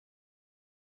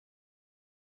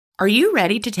Are you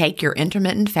ready to take your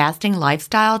intermittent fasting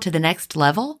lifestyle to the next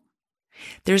level?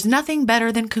 There's nothing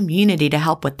better than community to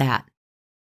help with that.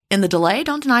 In the Delay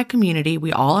Don't Deny community,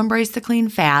 we all embrace the clean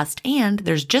fast, and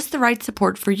there's just the right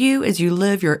support for you as you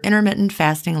live your intermittent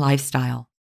fasting lifestyle.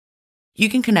 You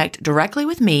can connect directly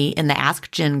with me in the Ask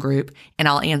Jen group, and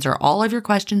I'll answer all of your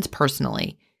questions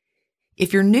personally.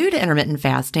 If you're new to intermittent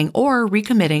fasting or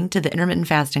recommitting to the intermittent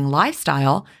fasting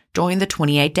lifestyle, join the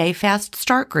 28-day Fast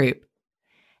Start group.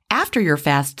 After your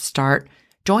fast start,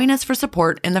 join us for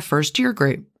support in the First Year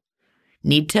group.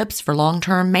 Need tips for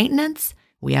long-term maintenance?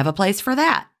 We have a place for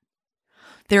that.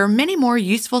 There are many more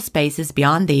useful spaces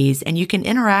beyond these, and you can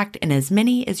interact in as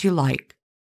many as you like.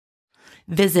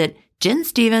 Visit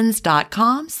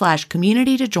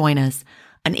jenstevens.com/community to join us.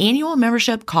 An annual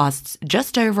membership costs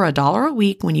just over $1 a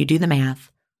week when you do the math.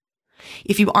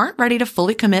 If you aren't ready to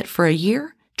fully commit for a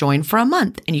year, join for a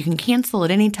month and you can cancel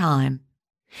at any time.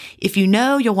 If you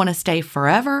know you'll want to stay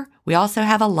forever, we also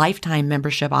have a lifetime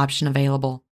membership option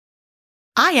available.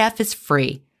 IF is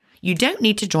free. You don't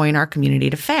need to join our community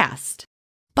to fast.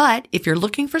 But if you're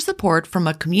looking for support from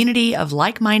a community of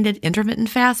like-minded intermittent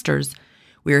fasters,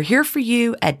 we're here for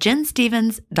you at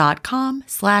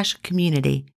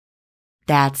jenstevens.com/community.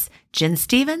 That's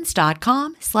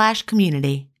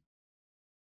jenstevens.com/community.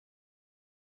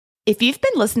 If you've been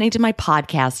listening to my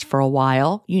podcast for a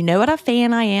while, you know what a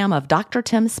fan I am of Dr.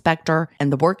 Tim Spector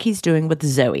and the work he's doing with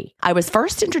Zoe. I was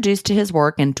first introduced to his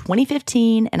work in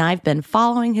 2015, and I've been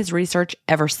following his research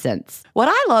ever since. What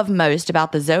I love most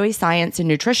about the Zoe Science and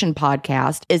Nutrition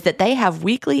podcast is that they have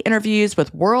weekly interviews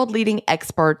with world-leading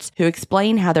experts who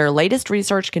explain how their latest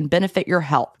research can benefit your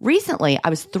health. Recently, I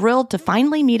was thrilled to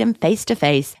finally meet him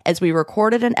face-to-face as we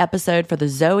recorded an episode for the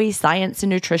Zoe Science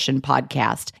and Nutrition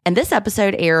podcast, and this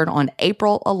episode aired on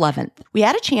April 11th. We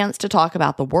had a chance to talk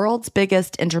about the world's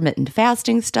biggest intermittent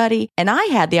fasting study, and I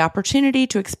had the opportunity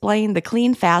to explain the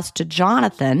clean fast to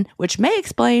Jonathan, which may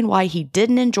explain why he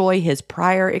didn't enjoy his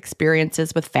prior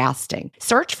experiences with fasting.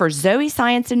 Search for Zoe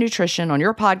Science and Nutrition on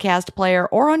your podcast player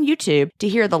or on YouTube to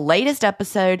hear the latest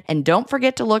episode, and don't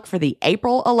forget to look for the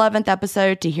April 11th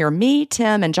episode to hear me,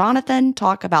 Tim, and Jonathan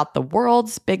talk about the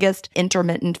world's biggest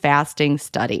intermittent fasting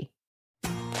study.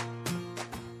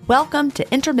 Welcome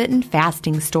to Intermittent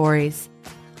Fasting Stories.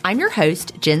 I'm your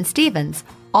host, Jen Stevens,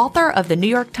 author of the New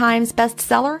York Times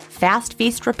bestseller, Fast,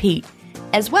 Feast, Repeat,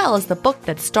 as well as the book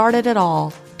that started it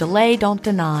all, Delay Don't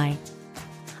Deny.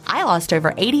 I lost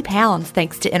over 80 pounds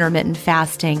thanks to intermittent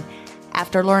fasting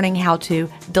after learning how to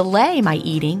delay my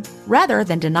eating rather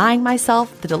than denying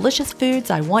myself the delicious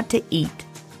foods I want to eat.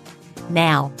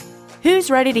 Now, who's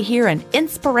ready to hear an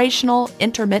inspirational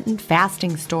intermittent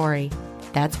fasting story?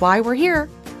 That's why we're here.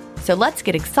 So let's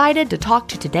get excited to talk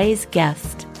to today's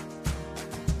guest.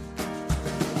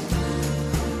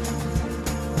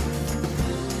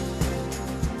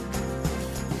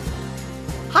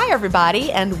 Hi,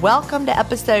 everybody, and welcome to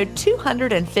episode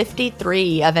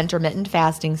 253 of Intermittent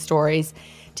Fasting Stories.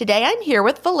 Today I'm here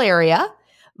with Valeria.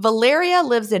 Valeria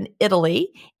lives in Italy,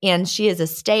 and she is a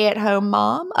stay-at-home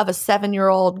mom of a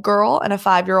 7-year-old girl and a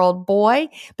 5-year-old boy,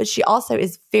 but she also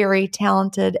is very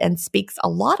talented and speaks a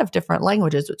lot of different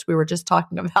languages, which we were just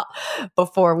talking about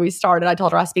before we started. I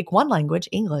told her I speak one language,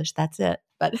 English, that's it.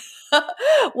 But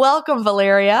welcome,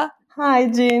 Valeria. Hi,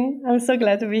 Jean. I'm so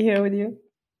glad to be here with you.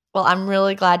 Well, I'm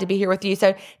really glad to be here with you.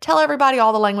 So tell everybody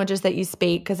all the languages that you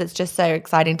speak, because it's just so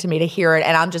exciting to me to hear it,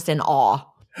 and I'm just in awe.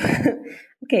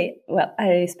 Okay, well,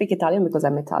 I speak Italian because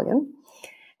I'm Italian.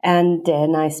 And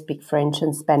then I speak French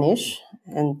and Spanish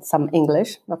and some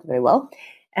English, not very well.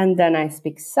 And then I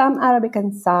speak some Arabic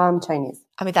and some Chinese.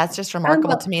 I mean, that's just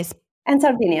remarkable to me. And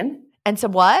Sardinian. And so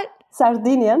what?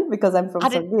 Sardinian, because I'm from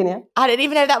Sardinia. I didn't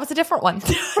even know that was a different one.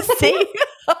 See?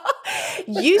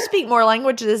 You speak more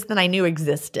languages than I knew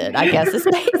existed, I guess is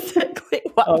basically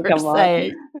what we're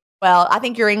saying. Well, I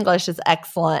think your English is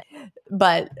excellent,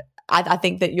 but I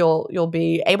think that you'll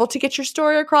be able to get your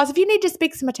story across. If you need to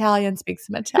speak some Italian, speak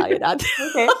some Italian.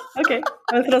 Okay.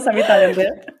 I'll throw some Italian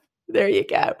there. There you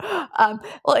go.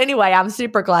 Well, anyway, I'm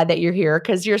super glad that you're here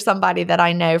because you're somebody that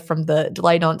I know from the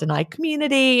Delay Don't Deny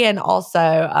community. And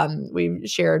also we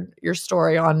shared your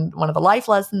story on one of the Life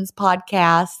Lessons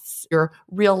podcasts, your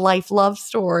real life love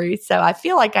story. So I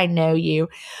feel like I know you.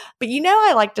 But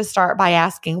I like to start by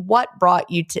asking what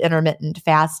brought you to intermittent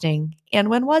fasting and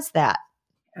when was that?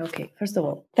 Okay, first of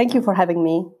all, thank you for having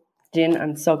me, Jean.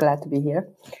 I'm so glad to be here.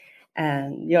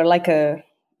 And you're like a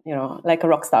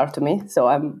rock star to me. So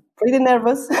I'm pretty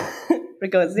nervous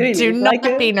because really do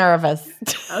not be nervous.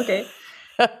 Okay.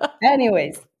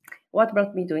 Anyways, what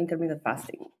brought me to intermittent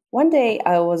fasting? One day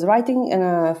I was writing in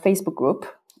a Facebook group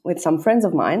with some friends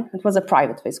of mine. It was a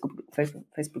private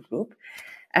Facebook group.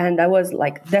 And I was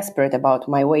like desperate about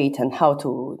my weight and how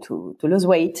to lose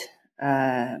weight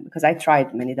because I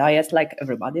tried many diets like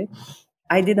everybody.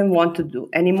 I didn't want to do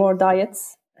any more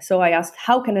diets. So I asked,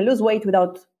 how can I lose weight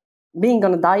without being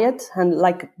on a diet and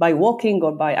like by walking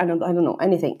or by, I don't know,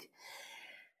 anything.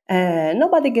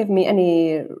 Nobody gave me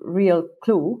any real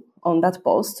clue on that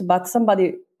post, but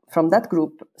somebody from that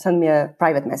group sent me a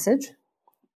private message.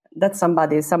 That's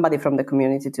somebody from the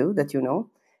community too, that you know.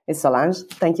 It's Solange.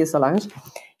 Thank you, Solange.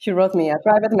 She wrote me a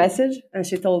private message and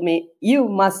she told me, you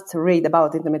must read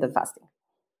about intermittent fasting.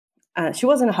 She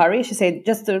was in a hurry. She said,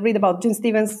 just read about Gene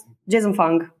Stevens, Jason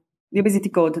Fung, The Obesity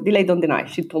Code, Delay Don't Deny.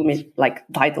 She told me like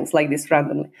titles like this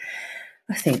randomly.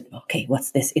 I said, okay,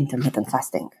 what's this intermittent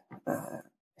fasting?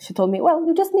 She told me, well,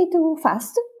 you just need to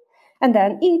fast and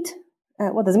then eat.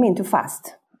 What does it mean to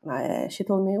fast? She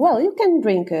told me, well, you can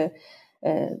drink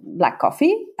black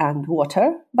coffee and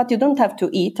water, but you don't have to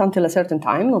eat until a certain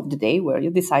time of the day where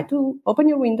you decide to open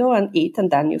your window and eat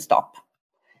and then you stop.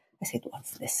 I said,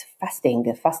 what's this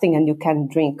fasting? Fasting and you can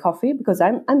drink coffee? Because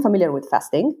I'm familiar with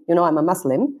fasting. You know, I'm a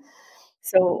Muslim.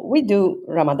 So we do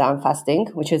Ramadan fasting,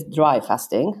 which is dry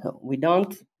fasting. We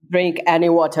don't drink any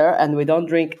water and we don't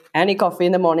drink any coffee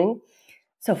in the morning.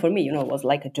 So for me, you know, it was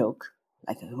like a joke.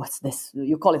 Like, what's this?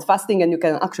 You call it fasting and you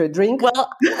can actually drink?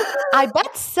 Well, I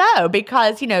bet so,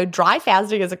 because, you know, dry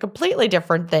fasting is a completely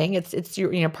different thing. It's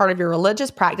your, you know, part of your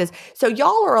religious practice. So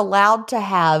y'all are allowed to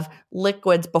have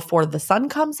liquids before the sun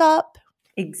comes up?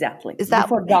 Exactly. Is that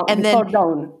before dawn? And before then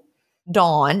dawn.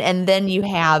 Dawn, and then you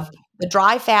have the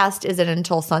dry fast. Is it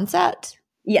until sunset?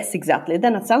 Yes, exactly.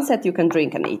 Then at sunset you can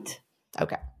drink and eat.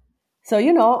 Okay. So,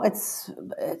 you know, it's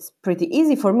pretty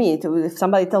easy for me to, if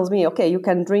somebody tells me, okay, you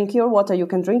can drink your water, you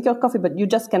can drink your coffee, but you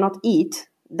just cannot eat,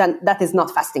 then that is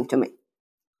not fasting to me.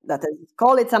 That is,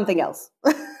 call it something else.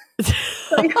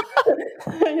 So,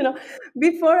 you know,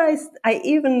 before I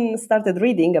even started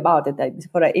reading about it,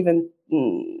 before I even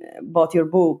bought your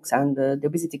books and the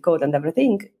Obesity Code and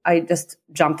everything, I just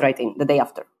jumped right in the day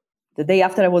after. The day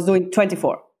after I was doing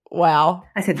 24. Wow.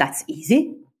 I said, that's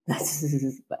easy.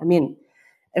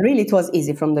 Really, it was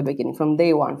easy from the beginning, from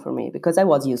day one for me, because I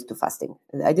was used to fasting.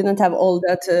 I didn't have all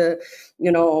that,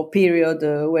 period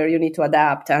where you need to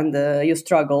adapt and you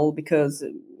struggle because,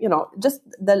 you know, just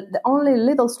the only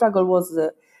little struggle was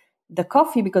the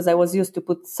coffee, because I was used to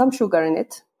put some sugar in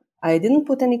it. I didn't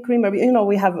put any creamer. You know,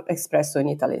 we have espresso in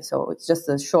Italy, so it's just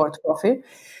a short coffee.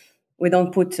 We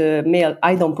don't put milk.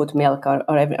 I don't put milk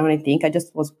or anything. I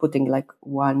just was putting like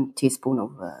 1 teaspoon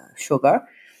of sugar.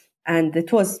 And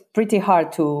it was pretty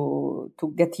hard to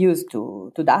get used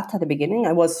to that at the beginning.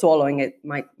 I was swallowing it,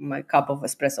 my cup of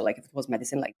espresso like if it was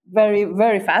medicine, like very,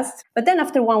 very fast. But then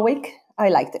after 1 week, I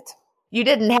liked it. You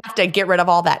didn't have to get rid of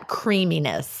all that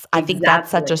creaminess. I think that's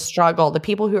such a struggle. The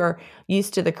people who are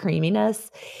used to the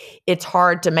creaminess, it's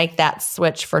hard to make that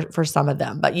switch for some of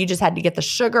them. But you just had to get the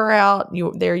sugar out.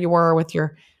 There you were with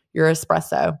your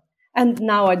espresso. And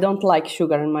now I don't like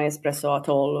sugar in my espresso at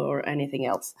all or anything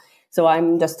else. So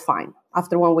I'm just fine.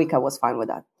 After 1 week, I was fine with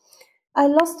that. I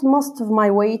lost most of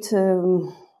my weight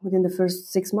within the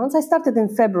first 6 months. I started in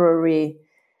February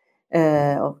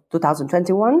of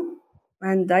 2021,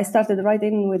 and I started right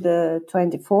in with the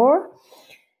 24.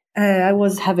 I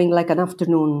was having like an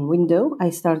afternoon window.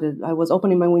 I was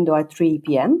opening my window at 3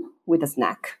 p.m. with a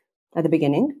snack at the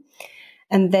beginning.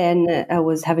 And then I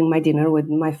was having my dinner with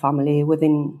my family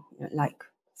within like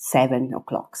 7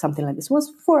 o'clock, something like this. It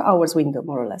was 4 hours window,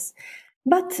 more or less.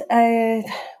 But, I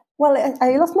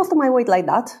lost most of my weight like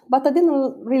that, but I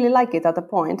didn't really like it at a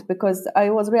point because I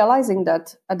was realizing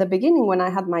that at the beginning when I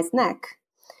had my snack,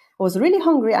 I was really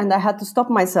hungry and I had to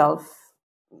stop myself,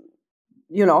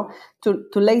 you know, to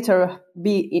later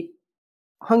be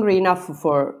hungry enough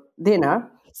for dinner.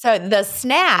 So the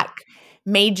snack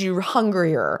made you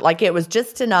hungrier. Like it was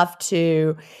just enough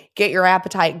to get your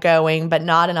appetite going, but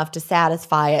not enough to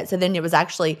satisfy it. So then it was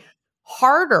actually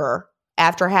harder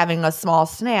after having a small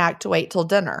snack to wait till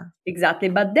dinner. Exactly.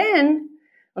 But then,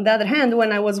 on the other hand,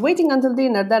 when I was waiting until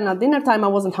dinner, then at dinner time, I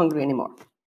wasn't hungry anymore.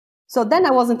 So then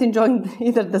I wasn't enjoying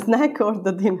either the snack or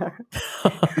the dinner.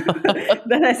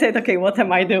 Then I said, okay, what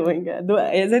am I doing?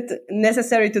 Is it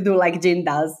necessary to do like Jean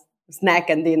does, snack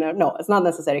and dinner? No, it's not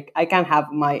necessary. I can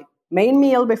have my main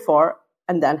meal before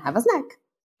and then have a snack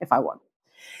if I want.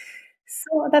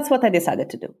 So that's what I decided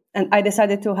to do. And I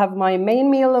decided to have my main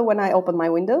meal when I opened my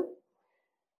window.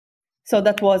 So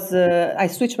that was, I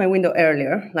switched my window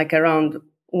earlier, like around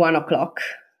 1 o'clock.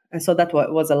 And so that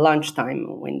was a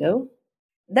lunchtime window.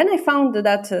 Then I found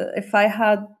that if I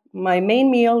had my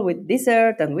main meal with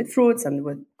dessert and with fruits and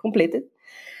with completed,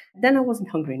 Then I wasn't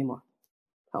hungry anymore.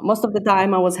 Most of the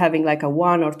time I was having like a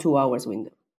 1 or 2 hours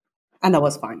window, and that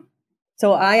was fine.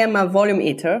 So I am a volume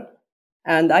eater,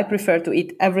 and I prefer to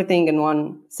eat everything in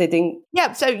one sitting.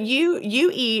 Yeah. So you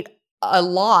eat a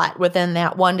lot within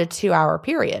that 1 to 2 hour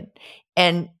period,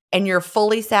 and you're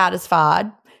fully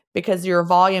satisfied because you're a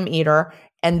volume eater,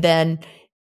 and then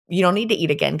you don't need to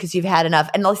eat again because you've had enough.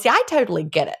 And see, I totally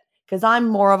get it because I'm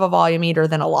more of a volume eater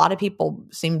than a lot of people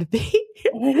seem to be.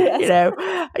 Yes. You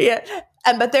know, yeah.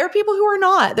 But there are people who are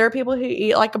not. There are people who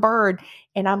eat like a bird,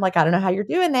 and I'm like, I don't know how you're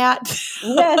doing that.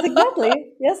 Yes, exactly.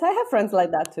 Yes, I have friends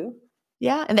like that too.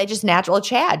 Yeah. And they just naturally,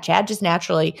 Chad just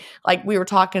naturally, like we were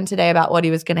talking today about what he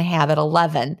was going to have at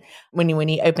 11 when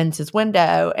he opens his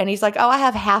window, and he's like, oh, I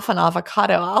have half an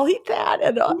avocado. I'll eat that.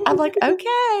 And I'm like,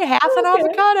 okay, half an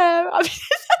avocado.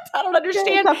 I don't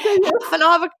understand. Half an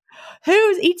avocado.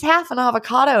 Who eats half an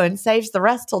avocado and saves the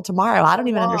rest till tomorrow? I don't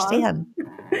even understand.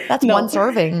 That's one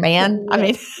serving, man. I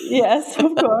mean, yes,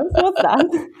 of course. What's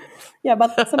that? Yeah,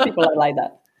 but some people are like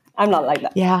that. I'm not like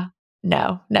that. Yeah.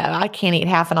 No, I can't eat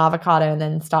half an avocado and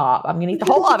then stop. I'm going to eat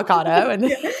the whole avocado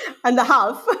and the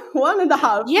half,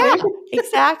 1.5. Yeah,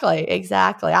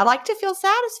 exactly. I like to feel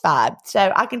satisfied.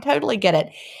 So I can totally get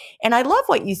it. And I love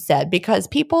what you said, because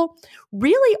people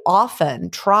really often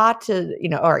try to,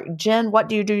 or Jen, what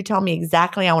do you do? Tell me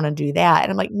exactly. I want to do that.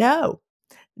 And I'm like, no,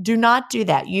 do not do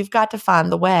that. You've got to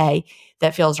find the way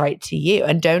that feels right to you.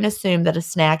 And don't assume that a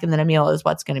snack and then a meal is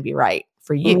what's going to be right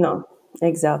for you. No,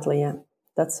 exactly. Yeah.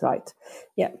 That's right.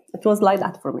 Yeah, it was like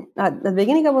that for me. At the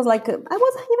beginning, I was like, I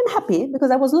wasn't even happy because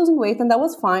I was losing weight and that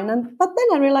was fine. But then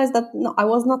I realized that no, I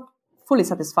was not fully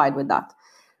satisfied with that.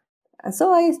 And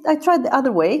so I tried the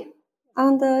other way,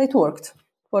 and it worked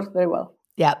very well.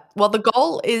 Yeah. Well, the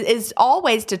goal is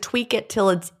always to tweak it till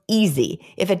it's easy.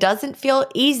 If it doesn't feel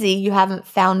easy, you haven't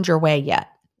found your way yet.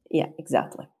 Yeah,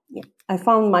 exactly. Yeah, I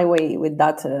found my way with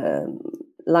that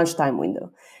lunchtime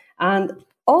window. And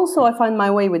also, I find my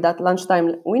way with that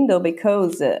lunchtime window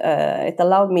because it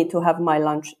allowed me to have my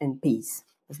lunch in peace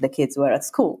as the kids were at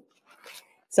school.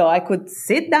 So I could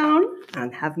sit down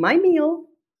and have my meal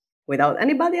without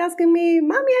anybody asking me,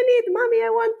 Mommy, I need, Mommy, I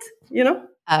want,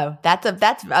 Oh, that's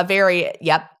a very,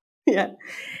 yep. Yeah.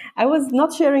 I was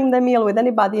not sharing the meal with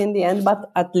anybody in the end,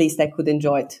 but at least I could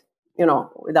enjoy it,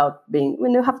 without being,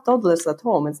 when you have toddlers at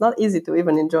home, it's not easy to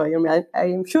even enjoy your meal.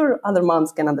 I'm sure other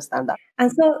moms can understand that.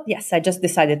 And so, yes, I just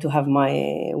decided to have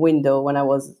my window when I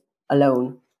was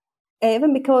alone.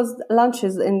 Even because lunch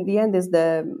is, in the end, is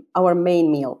our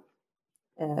main meal.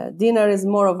 Dinner is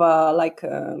more of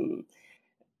a,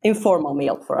 informal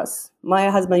meal for us. My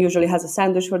husband usually has a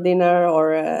sandwich for dinner,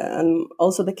 and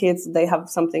also the kids, they have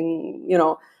something,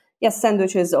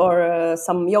 sandwiches or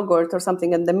some yogurt or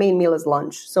something, and the main meal is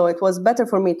lunch. So it was better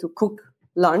for me to cook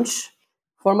lunch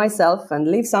for myself and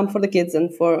leave some for the kids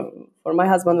and for my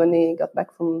husband when he got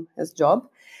back from his job.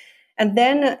 And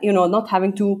then, not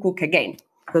having to cook again.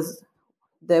 Because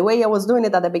the way I was doing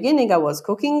it at the beginning, I was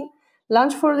cooking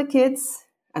lunch for the kids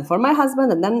and for my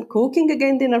husband, and then cooking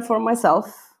again dinner for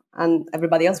myself. And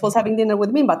everybody else was having dinner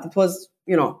with me, but it was,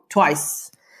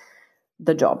 twice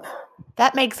the job.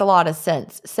 That makes a lot of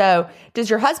sense. So does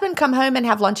your husband come home and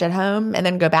have lunch at home and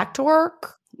then go back to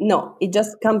work? No, he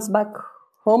just comes back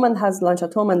home and has lunch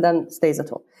at home and then stays at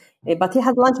home. But he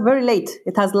has lunch very late.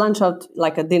 It has lunch at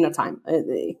like a dinner time.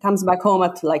 He comes back home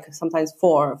at like sometimes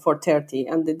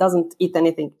 4:30, and he doesn't eat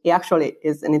anything. He actually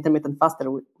is an intermittent faster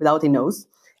without he knows.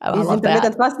 Oh, he's I love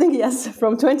intermittent that. fasting, yes.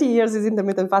 From 20 years, he's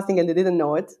intermittent fasting, and he didn't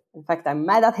know it. In fact, I'm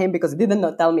mad at him because he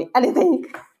didn't tell me anything,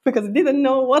 because he didn't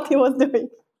know what he was doing.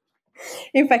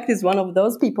 In fact, he's one of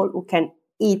those people who can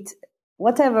eat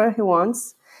whatever he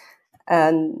wants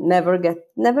and never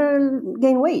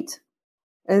gain weight.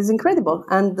 It's incredible.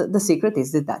 And the secret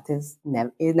is that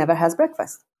he never has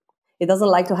breakfast. He doesn't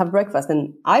like to have breakfast.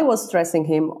 And I was stressing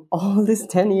him all these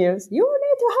 10 years, you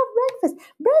need to have breakfast.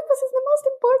 Breakfast is the most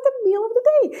important meal of the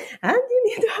day. And you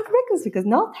need to have breakfast because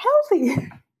not healthy.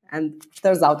 And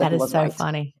turns out that is was so right.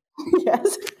 Funny.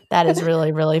 Yes. That is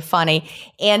really, really funny.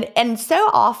 And so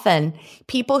often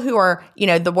people who are,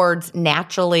 the words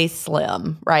naturally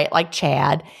slim, right? Like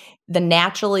Chad, the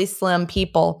naturally slim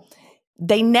people,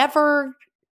 they never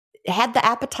had the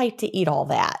appetite to eat all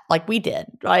that like we did,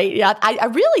 right? I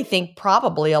really think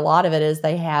probably a lot of it is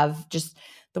they have just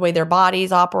the way their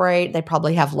bodies operate. They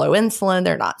probably have low insulin.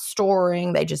 They're not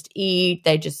storing. They just eat.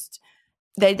 They just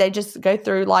go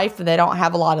through life and they don't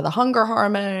have a lot of the hunger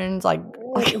hormones. Like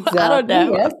Exactly. I don't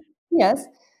know. Yes.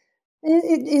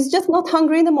 He's just not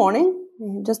hungry in the morning.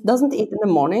 He just doesn't eat in the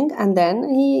morning, and then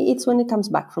he eats when he comes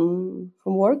back from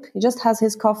work. He just has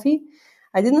his coffee.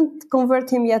 I didn't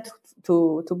convert him yet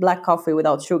to black coffee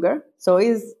without sugar. So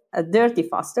he's a dirty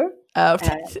faster, Oh,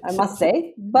 I must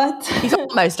say. But he's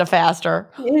almost a faster.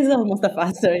 he's almost a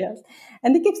faster, yes.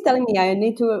 And he keeps telling me I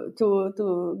need to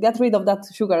get rid of that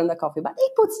sugar in the coffee. But he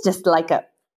puts just like a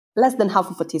less than half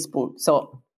of a teaspoon.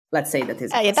 So let's say that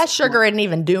is that sugar isn't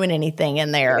even doing anything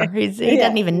in there. He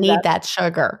doesn't even need that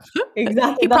sugar.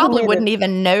 Exactly. He probably wouldn't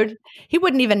even know. He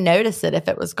wouldn't even notice it if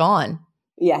it was gone.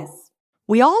 Yes.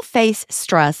 We all face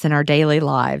stress in our daily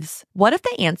lives. What if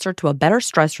the answer to a better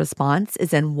stress response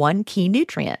is in one key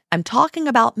nutrient? I'm talking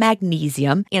about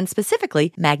magnesium, and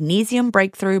specifically Magnesium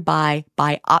Breakthrough by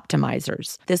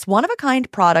Bioptimizers. This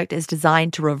one-of-a-kind product is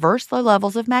designed to reverse low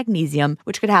levels of magnesium,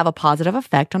 which could have a positive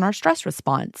effect on our stress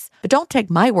response. But don't take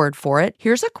my word for it.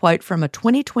 Here's a quote from a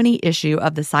 2020 issue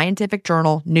of the scientific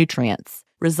journal Nutrients.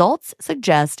 Results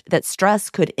suggest that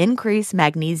stress could increase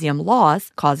magnesium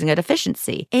loss, causing a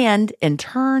deficiency, and in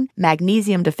turn,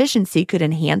 magnesium deficiency could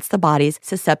enhance the body's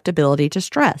susceptibility to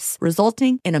stress,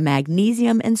 resulting in a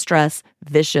magnesium and stress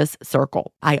vicious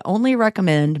circle. I only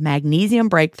recommend Magnesium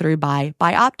Breakthrough by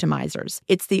Bioptimizers.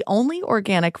 It's the only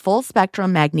organic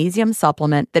full-spectrum magnesium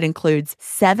supplement that includes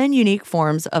 7 unique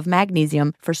forms of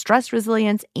magnesium for stress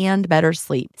resilience and better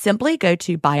sleep. Simply go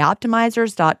to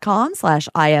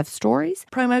bioptimizers.com/ifstories,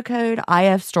 promo code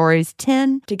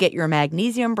IFStories10 to get your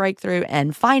Magnesium Breakthrough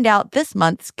and find out this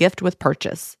month's gift with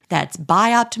purchase. That's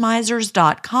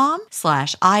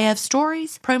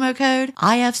bioptimizers.com/IFstories, promo code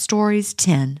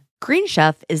IFStories10. Green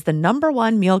Chef is the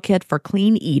 #1 meal kit for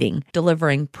clean eating,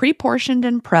 delivering pre-portioned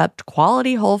and prepped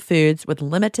quality whole foods with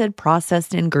limited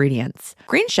processed ingredients.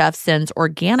 Green Chef sends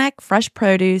organic, fresh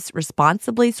produce,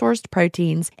 responsibly sourced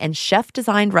proteins, and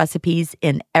chef-designed recipes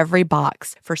in every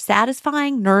box for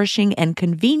satisfying, nourishing, and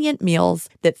convenient meals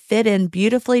that fit in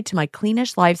beautifully to my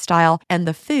cleanish lifestyle, and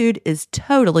the food is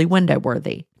totally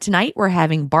window-worthy. Tonight, we're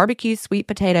having barbecue sweet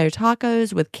potato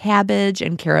tacos with cabbage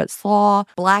and carrot slaw,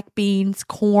 black beans,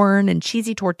 corn, and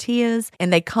cheesy tortillas,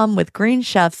 and they come with Green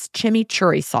Chef's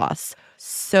chimichurri sauce.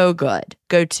 So good.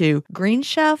 Go to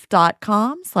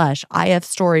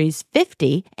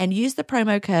greenchef.com/IFstories50 and use the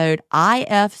promo code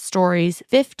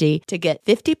IFstories50 to get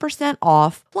 50%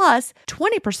 off plus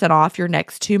 20% off your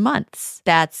next 2 months.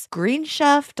 That's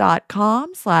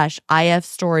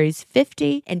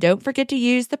greenchef.com/IFstories50. And don't forget to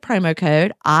use the promo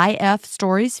code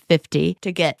IFstories50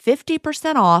 to get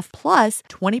 50% off plus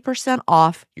 20%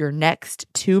 off your next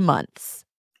 2 months.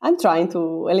 I'm trying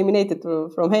to eliminate it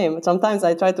from him. Sometimes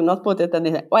I try to not put it and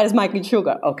they say, where's my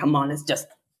sugar? Oh, come on, it's just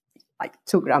like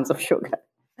 2 grams of sugar.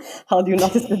 How do you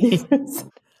notice the difference?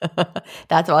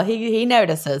 That's all he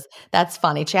notices. That's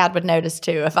funny. Chad would notice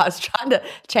too if I was trying to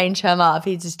change him up.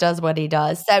 He just does what he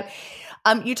does. So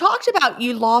you talked about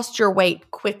you lost your weight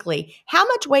quickly. How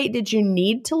much weight did you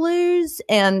need to lose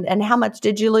and how much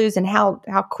did you lose and how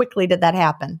quickly did that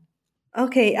happen?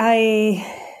 Okay,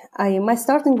 my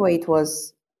starting weight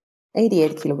was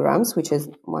 88 kilograms, which is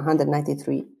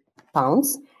 193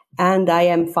 pounds. And I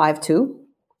am 5'2",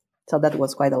 so that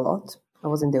was quite a lot. I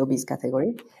was in the obese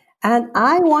category. And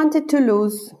I wanted to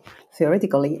lose,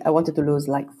 theoretically,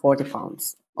 like 40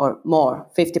 pounds or more,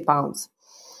 50 pounds.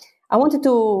 I wanted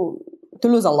to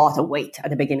lose a lot of weight at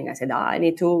the beginning. I said, I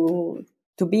need to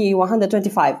be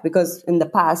 125 because in the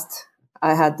past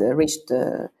I had reached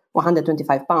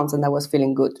 125 pounds and I was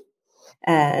feeling good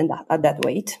and at that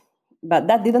weight. But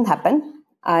that didn't happen.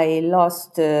 I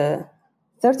lost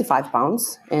 35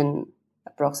 pounds in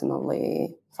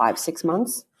approximately 5-6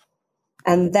 months.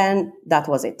 And then that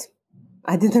was it.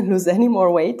 I didn't lose any more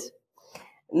weight,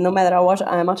 no matter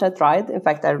how much I tried. In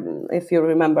fact, if you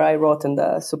remember, I wrote in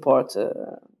the support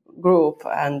group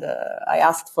and I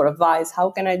asked for advice.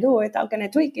 How can I do it? How can I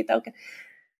tweak it?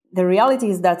 The reality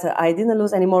is that I didn't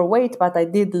lose any more weight, but I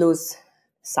did lose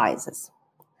sizes.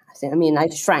 I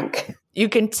shrank. You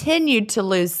continued to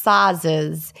lose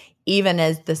sizes even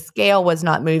as the scale was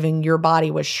not moving, your body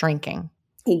was shrinking.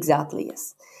 Exactly,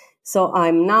 yes. So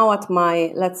I'm now at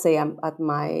my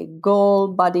goal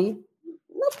body.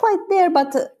 Not quite there,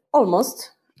 but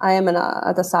almost. I am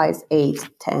at a size 8,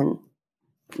 10,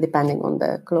 depending on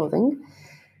the clothing.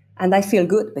 And I feel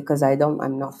good because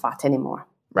I'm not fat anymore.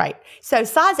 Right. So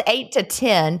size 8 to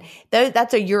 10,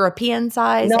 that's a European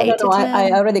size? No, 8 to 10?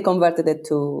 I already converted it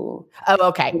to... Oh,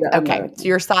 okay. Okay. So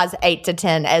your size 8 to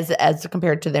 10 as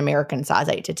compared to the American size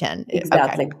 8 to 10.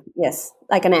 Exactly. Okay. Yes.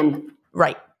 Like an M.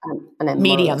 Right. An M.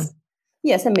 Medium.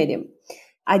 Yes, a medium.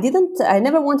 I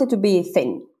never wanted to be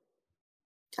thin.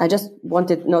 I just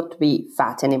wanted not to be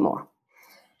fat anymore.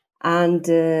 And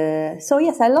so,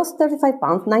 yes, I lost 35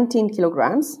 pounds, 19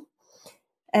 kilograms.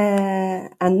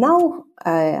 And now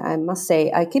I must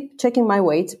say, I keep checking my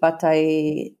weight, but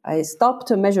I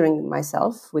stopped measuring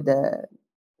myself with the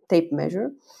tape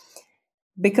measure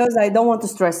because I don't want to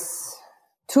stress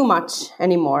too much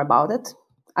anymore about it.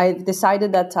 I've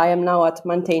decided that I am now at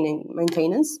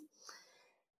maintenance,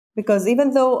 because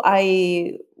even though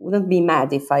I wouldn't be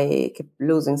mad if I keep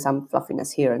losing some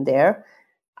fluffiness here and there,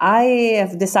 I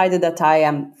have decided that I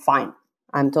am fine.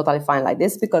 I'm totally fine like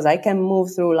this because I can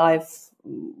move through life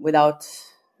without,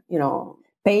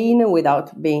 pain,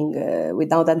 without being,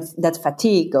 without that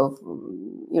fatigue of,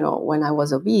 when I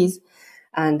was obese.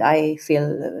 And I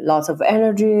feel lots of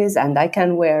energies, and I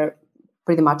can wear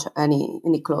pretty much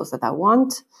any clothes that I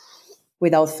want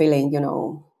without feeling,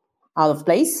 out of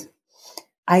place.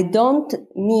 I don't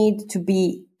need to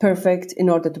be perfect in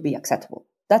order to be acceptable.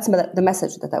 That's the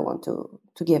message that I want to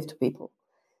give to people.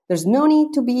 There's no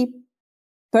need to be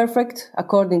perfect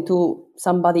according to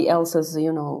somebody else's,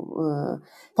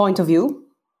 point of view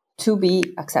to be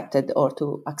accepted or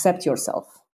to accept yourself.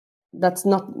 That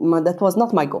was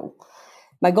not my goal.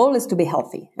 My goal is to be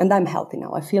healthy, and I'm healthy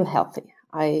now. I feel healthy.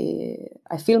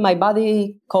 I feel my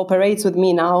body cooperates with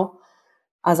me now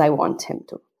as I want him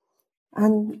to.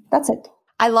 And that's it.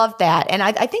 I love that. And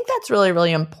I think that's really,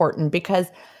 really important, because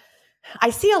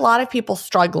I see a lot of people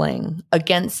struggling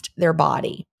against their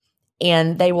body,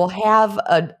 and they will have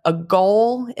a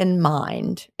goal in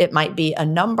mind. It might be a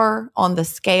number on the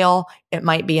scale. It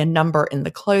might be a number in the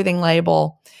clothing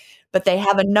label, but they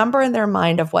have a number in their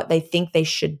mind of what they think they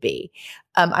should be.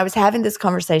 I was having this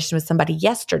conversation with somebody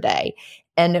yesterday,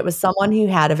 and it was someone who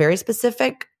had a very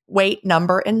specific weight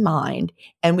number in mind.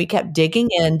 And we kept digging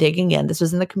in. This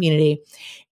was in the community.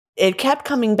 It kept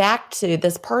coming back to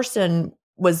this person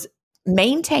was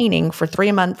maintaining for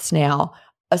 3 months now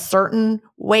a certain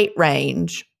weight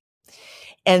range.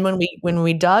 And when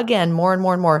we dug in more and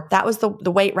more and more, that was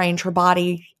the weight range her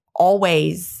body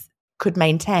always could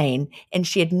maintain. And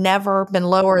she had never been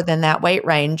lower than that weight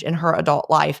range in her adult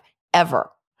life ever.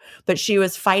 But she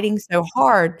was fighting so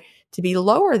hard to be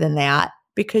lower than that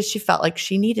because she felt like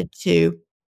she needed to.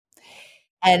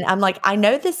 And I'm like, I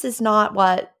know this is not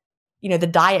what, the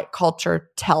diet culture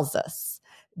tells us.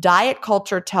 Diet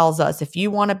culture tells us if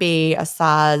you want to be a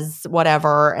size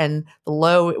whatever and the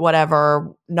low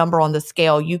whatever number on the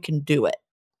scale, you can do it.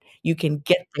 You can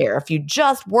get there if you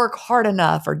just work hard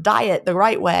enough or diet the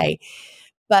right way.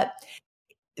 But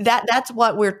that's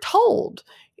what we're told.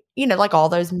 Like all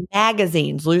those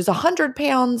magazines, lose 100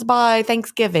 pounds by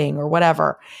Thanksgiving or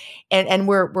whatever. And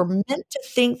we're meant to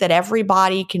think that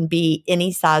everybody can be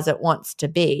any size it wants to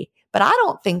be. But I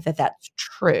don't think that that's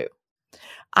true.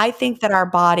 I think that our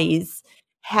bodies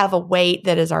have a weight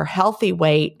that is our healthy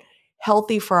weight,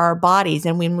 healthy for our bodies.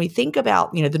 And when we think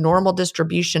about, the normal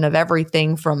distribution of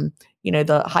everything from,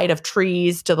 the height of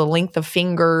trees to the length of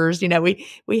fingers,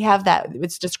 we have that.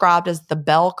 It's described as the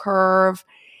bell curve.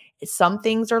 Some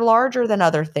things are larger than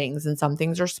other things, and some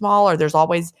things are smaller. There's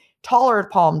always taller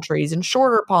palm trees and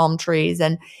shorter palm trees,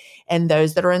 and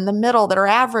those that are in the middle that are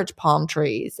average palm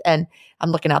trees. And I'm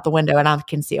looking out the window and I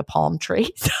can see a palm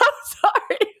tree. So I'm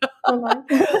sorry.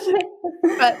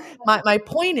 But my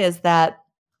point is that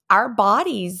our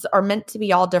bodies are meant to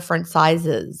be all different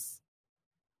sizes.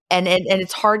 And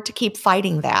it's hard to keep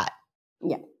fighting that.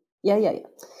 Yeah.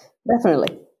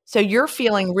 Definitely. So you're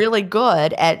feeling really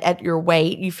good at your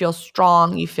weight. You feel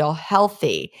strong. You feel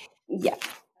healthy. Yeah.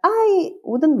 I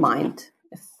wouldn't mind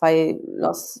if I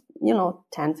lost,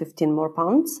 10, 15 more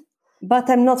pounds. But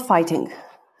I'm not fighting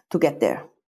to get there.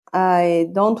 I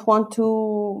don't want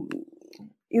to,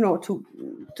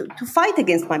 to fight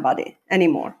against my body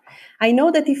anymore. I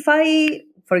know that if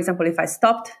I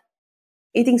stopped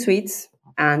eating sweets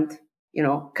and,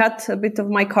 cut a bit of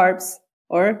my carbs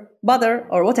or butter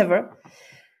or whatever,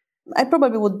 I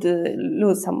probably would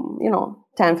lose some,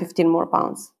 10, 15 more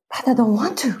pounds. But I don't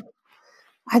want to.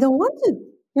 I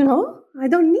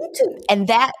don't need to. And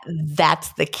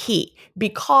that's the key,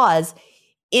 because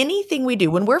anything we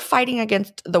do, when we're fighting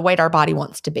against the weight our body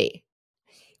wants to be,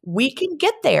 we can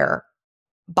get there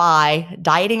by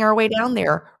dieting our way down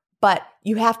there, but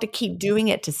you have to keep doing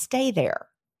it to stay there.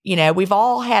 We've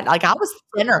all had, I was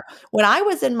thinner when I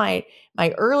was in my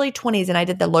early 20s and I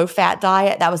did the low fat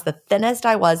diet. That was the thinnest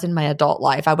I was in my adult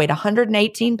life. I weighed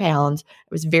 118 pounds. I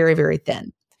was very, very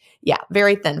thin. Yeah,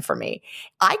 very thin for me.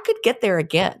 I could get there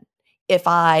again if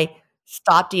I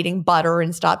stopped eating butter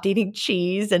and stopped eating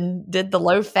cheese and did the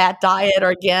low fat diet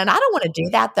again. I don't want to do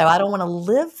that though. I don't want to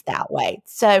live that way.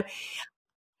 So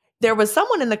there was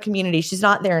someone in the community, she's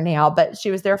not there now, but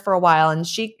she was there for a while. And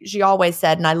she always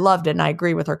said, and I loved it and I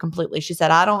agree with her completely. She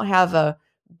said, I don't have a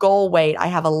goal weight. I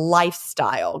have a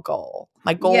lifestyle goal.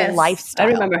 My goal Yes, lifestyle.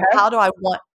 I remember her. How do I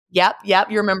want? Yep.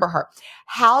 You remember her.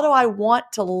 How do I want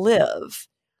to live?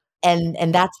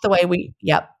 And that's the way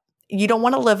yep. You don't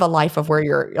want to live a life of where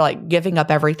you're like giving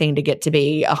up everything to get to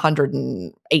be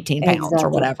 118 pounds or Exactly.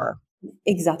 whatever.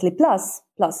 Exactly. Plus,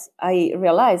 I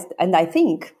realized, and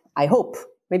I hope,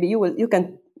 maybe you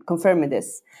can confirm me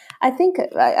this. I think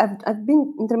I've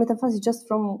been intermittent fasting just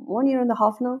from 1.5 years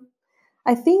now.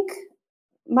 I think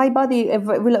my body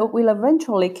will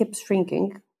eventually keep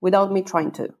shrinking without me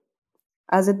trying to,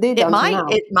 as it did until now.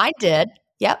 Mine did.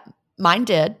 Yep. Mine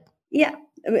did. Yeah.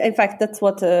 In fact, that's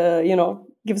what,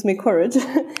 gives me courage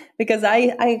because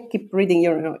I keep reading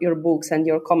your books and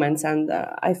your comments, and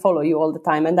I follow you all the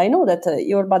time. And I know that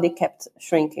your body kept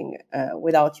shrinking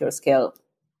without your scale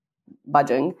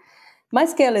budging. My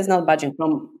scale is not budging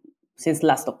since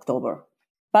last October.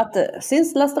 But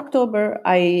since last October,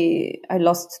 I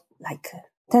lost like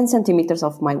 10 centimeters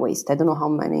of my waist. I don't know how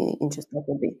many inches that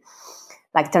would be.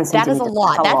 Like 10 centimeters. That is a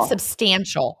lot. That's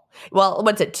substantial. Well,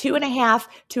 what's it?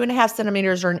 2.5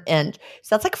 centimeters or an inch.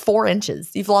 So that's like 4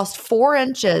 inches. You've lost 4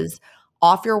 inches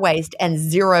off your waist and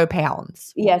 0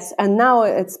 pounds. Yes. And now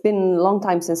it's been a long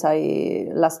time since I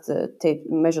last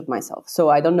measured myself. So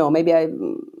I don't know. Maybe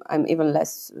I'm even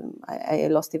less. I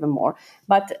lost even more.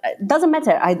 But it doesn't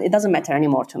matter. It doesn't matter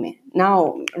anymore to me.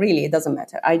 Now, really, it doesn't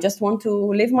matter. I just want to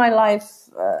live my life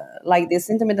like this.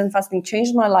 Intermittent fasting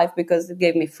changed my life because it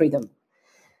gave me freedom.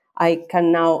 I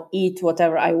can now eat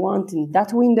whatever I want in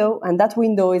that window, and that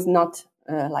window is not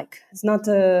it's not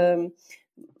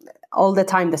all the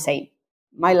time the same.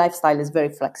 My lifestyle is very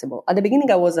flexible. At the beginning,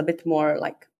 I was a bit more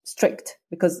like strict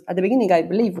because at the beginning, I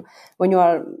believe when you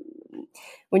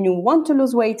want to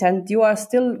lose weight and you are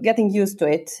still getting used to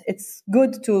it, it's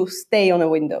good to stay on a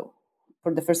window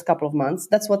for the first couple of months.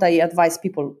 That's what I advise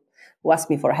people who ask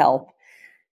me for help.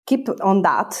 Keep on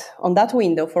that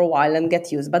window for a while and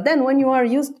get used. But then when you are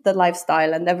used to the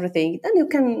lifestyle and everything, then you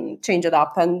can change it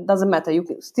up, and doesn't matter. You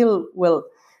still will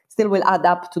add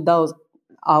up to those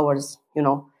hours,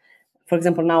 For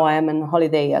example, now I am on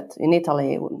holiday in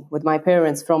Italy with my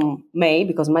parents from May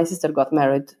because my sister got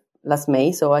married last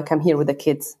May. So I come here with the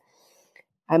kids.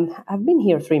 I've been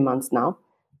here 3 months now,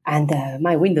 and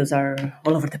my windows are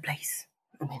all over the place.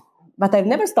 But I've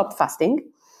never stopped fasting.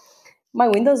 My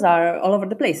windows are all over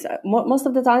the place. Most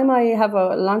of the time I have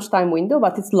a lunchtime window,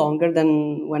 but it's longer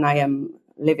than when I am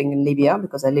living in Libya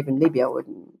because I live in Libya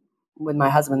with my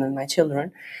husband and my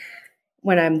children.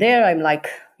 When I'm there, I'm like,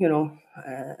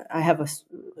 I have a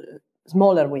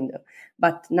smaller window.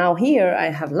 But now here I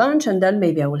have lunch, and then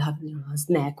maybe I will have a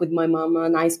snack with my mama,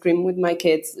 an ice cream with my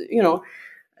kids,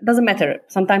 It doesn't matter.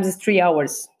 Sometimes it's 3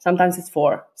 hours. Sometimes it's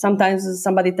 4. Sometimes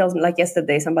somebody tells me, like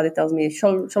yesterday, somebody tells me,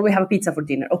 shall we have a pizza for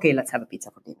dinner? Okay, let's have a pizza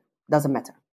for dinner. Doesn't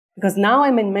matter. Because now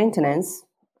I'm in maintenance.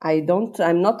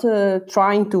 I'm not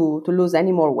trying to lose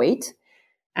any more weight.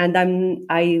 And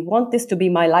I want this to be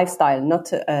my lifestyle,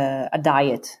 not a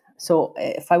diet. So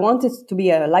if I want it to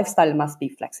be a lifestyle, it must be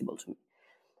flexible to me.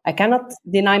 I cannot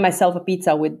deny myself a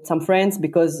pizza with some friends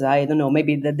because I don't know,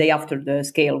 maybe the day after the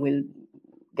scale will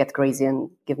get crazy and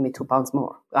give me 2 pounds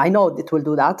more. I know it will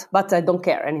do that, but I don't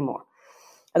care anymore.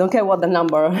 I don't care what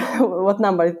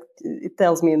number it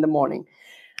tells me in the morning.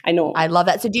 I know. I love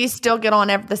that. So do you still get on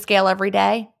the scale every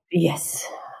day? Yes.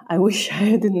 I wish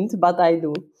I didn't, but I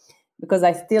do. Because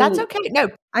I still... That's okay. No.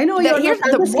 I know you're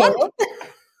not on the scale.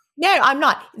 No, I'm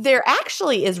not. There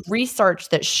actually is research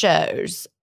that shows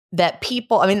that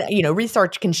people,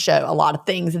 research can show a lot of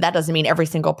things, and that doesn't mean every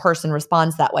single person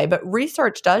responds that way. But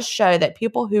research does show that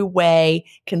people who weigh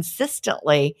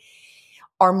consistently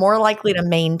are more likely to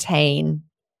maintain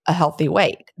a healthy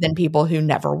weight than people who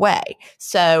never weigh.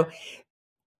 So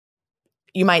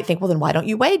you might think, well, then why don't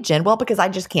you weigh, Jen? Well, because I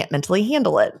just can't mentally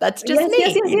handle it. That's just me.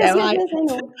 Yes, I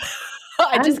know.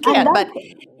 I just can't. But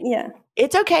yeah,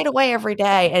 it's okay to weigh every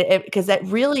day because that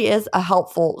really is a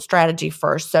helpful strategy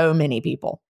for so many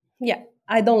people. Yeah,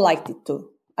 I don't like it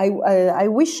too. I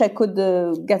wish I could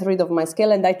get rid of my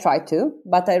scale, and I try to,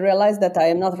 but I realize that I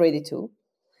am not ready to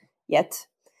yet.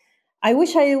 I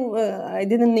wish I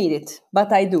didn't need it,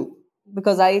 but I do,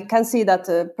 because I can see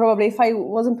that probably if I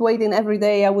wasn't waiting every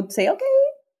day, I would say, okay,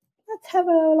 let's have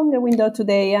a longer window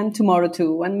today and tomorrow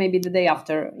too, and maybe the day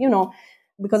after,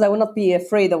 because I would not be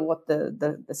afraid of what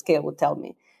the scale would tell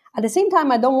me. At the same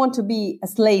time, I don't want to be a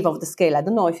slave of the scale. I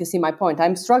don't know if you see my point.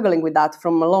 I'm struggling with that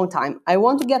from a long time. I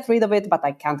want to get rid of it, but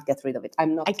I can't get rid of it.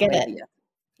 I'm not ready yet.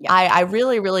 Yeah. I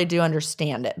really, really do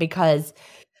understand it because,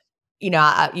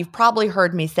 you've probably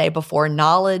heard me say before,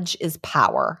 knowledge is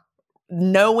power.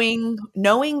 Knowing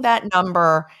that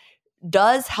number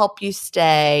does help you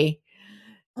stay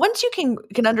once you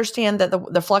can understand that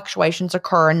the fluctuations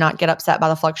occur and not get upset by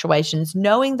the fluctuations,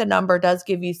 knowing the number does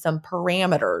give you some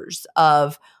parameters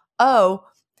of, oh,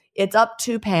 it's up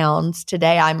 2 pounds.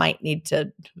 Today I might need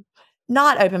to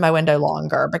not open my window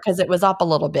longer because it was up a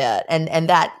little bit. And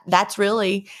that's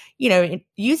really,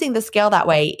 using the scale that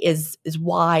way is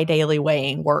why daily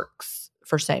weighing works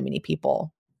for so many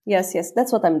people. Yes,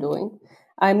 that's what I'm doing.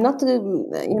 I'm not,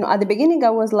 at the beginning I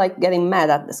was like getting mad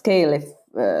at the scale if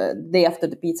day after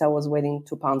the pizza I was weighing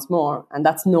 2 pounds more, and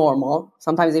that's normal,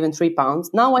 sometimes even 3 pounds.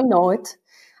 Now I know it.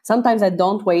 Sometimes I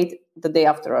don't wait the day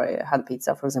after I had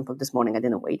pizza. For example, this morning I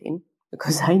didn't wait in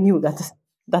because I knew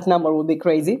that number would be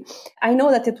crazy. I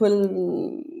know that it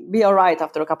will be all right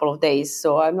after a couple of days,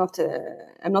 so I'm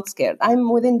not scared.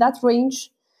 I'm within that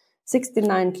range,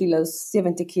 69 kilos,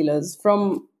 70 kilos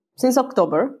since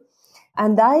October,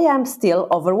 and I am still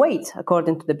overweight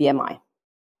according to the BMI.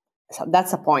 So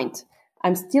that's a point.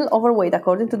 I'm still overweight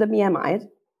according to the BMI,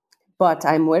 but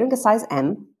I'm wearing a size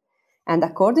M, and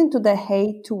according to the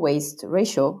height to waist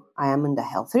ratio, I am in the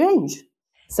healthy range.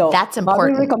 So that's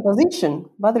important.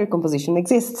 Body recomposition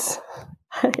exists.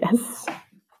 Yes.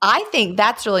 I think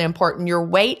that's really important. Your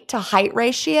weight to height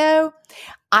ratio,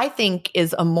 I think,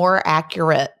 is a more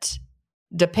accurate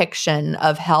depiction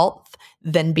of health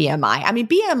than BMI. I mean,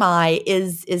 BMI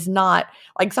is not,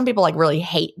 like, some people really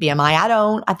hate BMI. I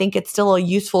don't. I think it's still a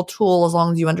useful tool as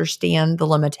long as you understand the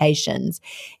limitations.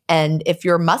 And if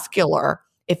you're muscular,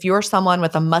 if you're someone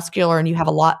with a muscular and you have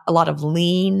a lot of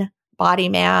lean body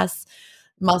mass,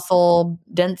 muscle,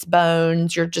 dense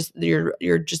bones, you're just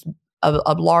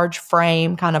a large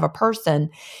frame kind of a person,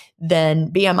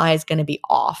 then BMI is going to be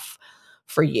off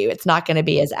for you. It's not going to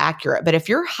be as accurate. But if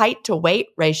your height to weight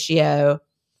ratio,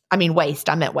 waist,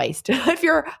 I meant waist. If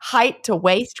your height to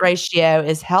waist ratio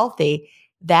is healthy,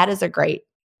 that is a great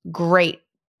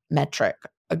metric,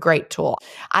 a great tool.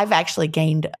 I've actually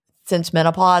since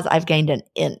menopause, I've gained an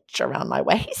inch around my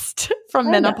waist from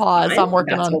menopause. So I'm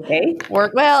working on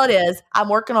work. Well, it is. I'm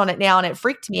working on it now, and it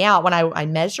freaked me out when I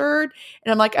measured,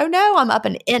 and I'm like, oh no, I'm up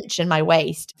an inch in my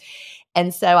waist.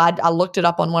 And so I looked it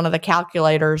up on one of the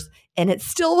calculators, and it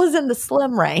still was in the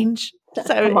slim range.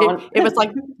 So it was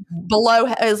like below.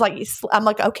 It was like, I'm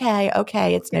like,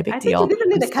 okay, it's no big deal. I think you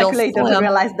didn't need a calculator to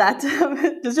realize that.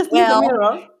 Just need a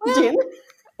mirror, Jean.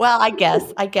 Well, I guess,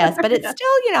 but it's still,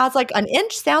 it's like an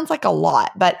inch sounds like a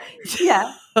lot, but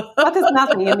yeah, but it's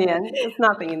nothing in the end. It's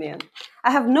nothing in the end. I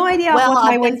have no idea what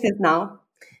my waist is now,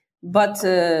 but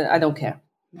I don't care.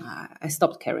 I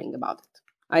stopped caring about it.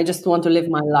 I just want to live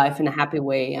my life in a happy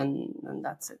way, and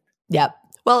that's it. Yep.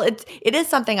 Well, it is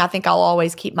something I think I'll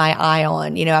always keep my eye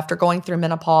on, after going through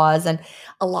menopause. And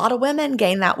a lot of women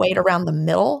gain that weight around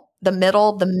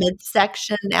the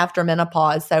midsection after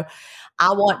menopause. So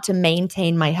I want to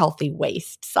maintain my healthy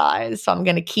waist size. So I'm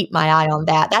going to keep my eye on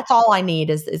that. That's all I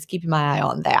need is keeping my eye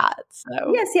on that.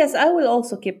 So Yes, I will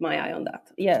also keep my eye on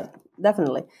that. Yeah,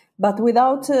 definitely. But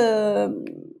without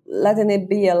letting it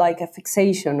be a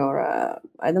fixation or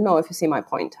I don't know if you see my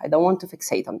point. I don't want to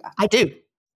fixate on that.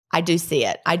 I do see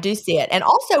it. And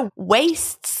also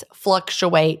waists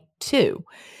fluctuate too.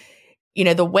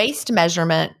 The waist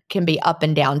measurement can be up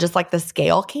and down, just like the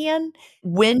scale can.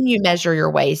 When you measure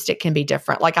your waist, it can be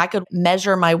different. Like I could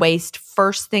measure my waist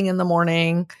first thing in the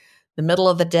morning, the middle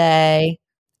of the day,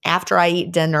 after I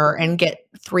eat dinner, and get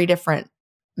 3 different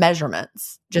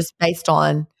measurements just based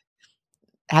on,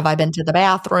 have I been to the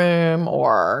bathroom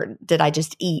or did I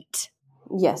just eat?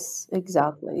 Yes,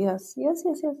 exactly. Yes.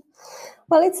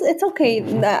 Well, it's okay.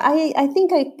 I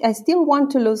think I still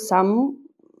want to lose some,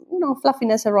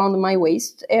 fluffiness around my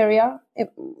waist area,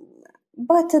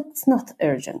 but it's not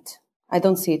urgent. I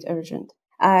don't see it urgent.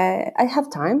 I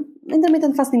have time.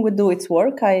 Intermittent fasting would do its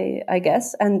work, I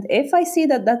guess. And if I see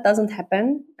that doesn't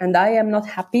happen and I am not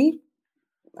happy,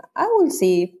 I will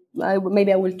see.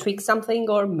 Maybe I will tweak something,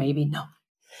 or maybe no.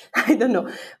 I don't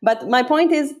know. But my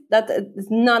point is that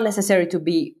it's not necessary to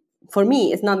be, for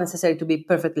me, it's not necessary to be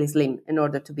perfectly slim in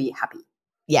order to be happy.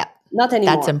 Yeah. Not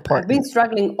anymore. That's important. I've been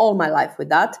struggling all my life with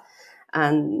that,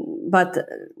 but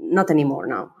not anymore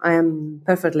now. I am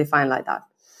perfectly fine like that.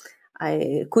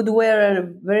 I could wear a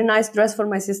very nice dress for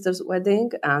my sister's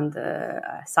wedding and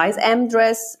a size M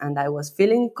dress, and I was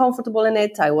feeling comfortable in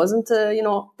it. I wasn't,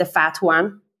 the fat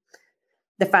one,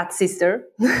 the fat sister,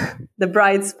 the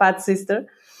bride's fat sister.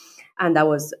 And I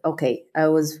was okay. I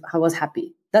was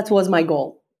happy. That was my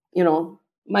goal.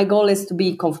 My goal is to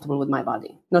be comfortable with my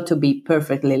body, not to be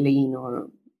perfectly lean, or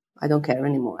I don't care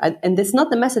anymore. And it's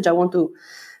not the message I want to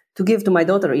give to my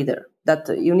daughter either, that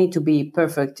you need to be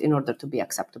perfect in order to be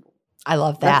acceptable. I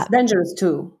love that. That's dangerous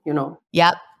too,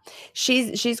 Yep.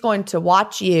 She's going to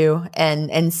watch you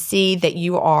and see that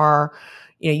you are,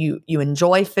 you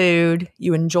enjoy food,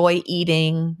 you enjoy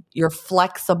eating, you're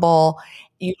flexible,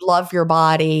 you love your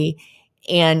body,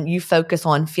 and you focus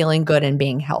on feeling good and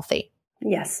being healthy.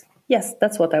 Yes,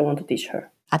 that's what I want to teach her.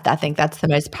 I think that's the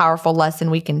most powerful lesson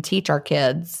we can teach our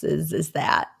kids is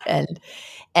that,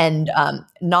 and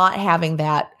not having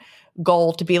that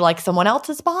goal to be like someone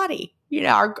else's body.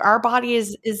 Our body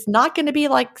is not going to be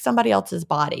like somebody else's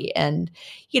body. And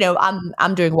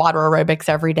I'm doing water aerobics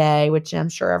every day, which I'm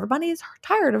sure everybody is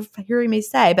tired of hearing me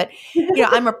say. But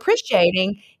I'm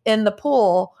appreciating in the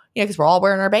pool, because we're all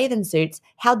wearing our bathing suits,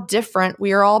 how different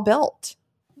we are all built.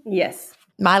 Yes.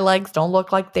 My legs don't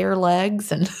look like their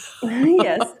legs. And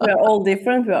yes, we're all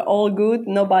different. We're all good.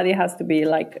 Nobody has to be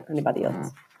like anybody else.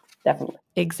 Definitely.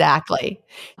 Exactly.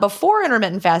 Before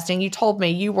intermittent fasting, you told me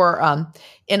you were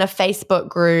in a Facebook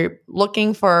group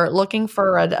looking for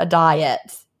a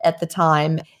diet at the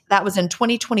time. That was in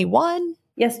 2021?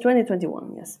 Yes,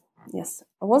 2021. Yes.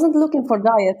 I wasn't looking for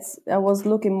diets. I was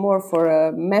looking more for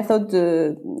a method,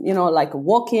 like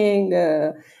walking,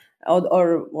 or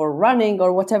running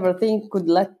or whatever thing could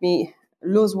let me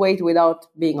lose weight without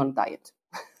being on a diet.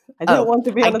 I didn't want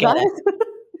to be on a diet.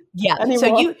 Yeah.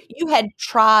 So you had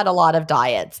tried a lot of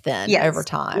diets then over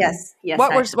time. Yes.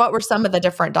 What were some of the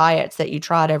different diets that you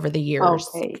tried over the years?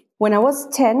 Okay. When I was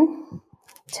 10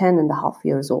 and a half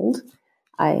years old,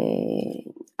 I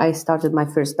started my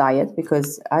first diet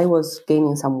because I was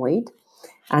gaining some weight,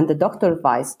 and the doctor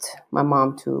advised my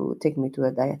mom to take me to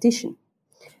a dietitian.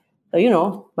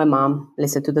 So, my mom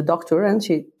listened to the doctor and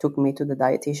she took me to the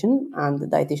dietitian, and the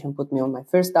dietitian put me on my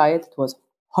first diet. It was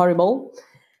horrible.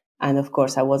 And of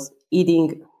course, I was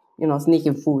eating,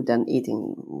 sneaking food and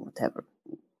eating whatever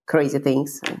crazy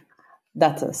things.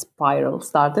 That spiral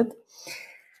started.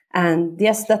 And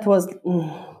yes, that was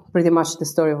pretty much the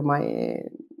story of my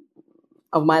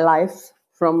life.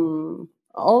 From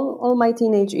all my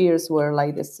teenage years were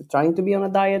like this, trying to be on a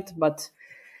diet, but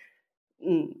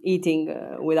eating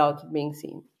without being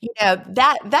seen.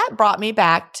 That brought me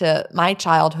back to my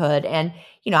childhood. And,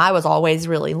 I was always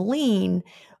really lean,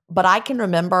 but I can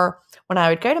remember when I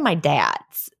would go to my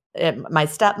dad's, my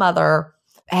stepmother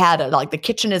had the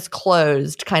kitchen is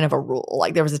closed kind of a rule.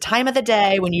 Like there was a time of the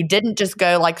day when you didn't just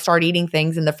go start eating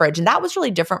things in the fridge. And that was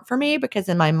really different for me because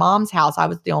in my mom's house, I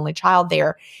was the only child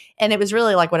there. And it was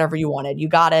really whatever you wanted, you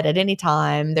got it at any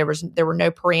time. There were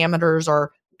no parameters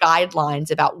or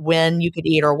guidelines about when you could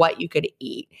eat or what you could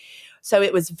eat. So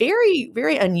it was very,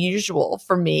 very unusual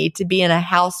for me to be in a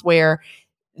house where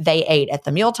they ate at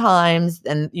the meal times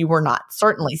and you were not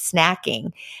certainly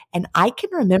snacking. And I can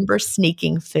remember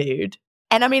sneaking food.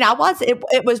 And I mean,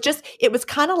 it was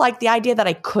kind of like the idea that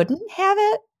I couldn't have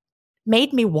it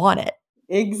made me want it.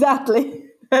 Exactly.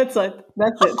 That's it.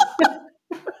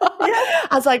 I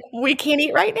was like, we can't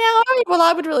eat right now. All right, well,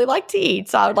 I would really like to eat.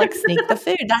 So I would sneak the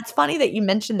food. That's funny that you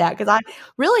mentioned that because I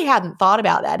really hadn't thought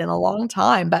about that in a long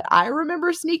time, but I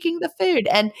remember sneaking the food.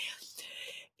 And,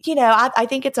 I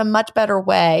think it's a much better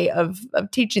way of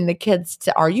teaching the kids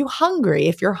are you hungry?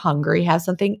 If you're hungry, have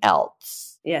something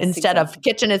else. Yes, instead of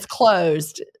kitchen is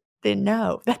closed. Then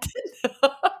no, that's it.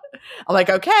 I'm like,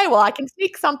 okay, well, I can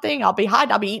sneak something. I'll be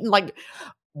eating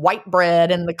white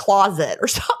bread in the closet or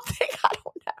something. I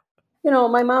don't know.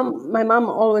 My mom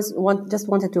always just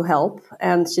wanted to help,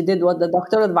 and she did what the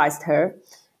doctor advised her,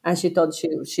 and she thought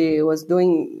she was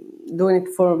doing it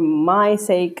for my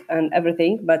sake and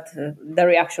everything. But the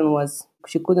reaction was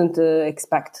she couldn't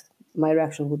expect my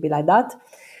reaction would be like that,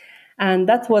 and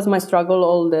that was my struggle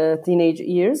all the teenage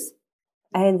years.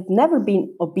 I had never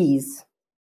been obese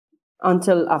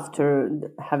until after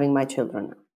having my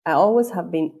children. I always have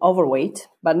been overweight,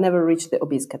 but never reached the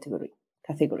obese category.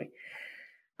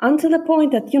 Until the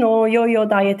point that, yo-yo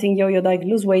dieting,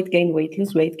 lose weight, gain weight,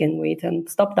 and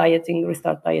stop dieting,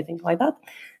 restart dieting, like that.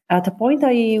 At a point,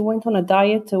 I went on a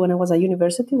diet when I was at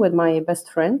university with my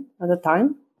best friend at the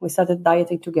time. We started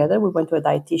dieting together. We went to a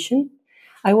dietitian.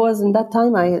 I was, in that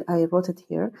time, I wrote it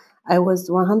here, I was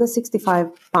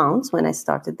 165 pounds when I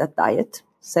started that diet,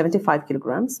 75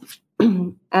 kilograms.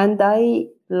 And I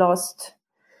reached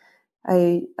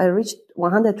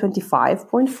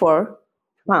 125.4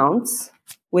 pounds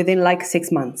within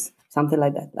 6 months, something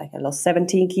like that. I lost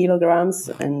 17 kilograms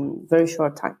in very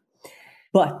short time.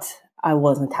 But I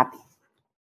wasn't happy.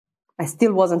 I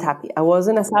still wasn't happy. I was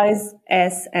in a size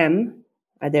SM,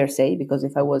 I dare say, because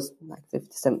if I was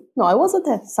 57, no, I wasn't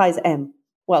a size M.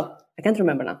 Well, I can't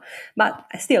remember now. But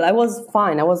still, I was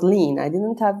fine. I was lean. I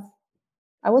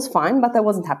was fine, but I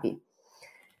wasn't happy.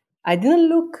 I didn't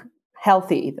look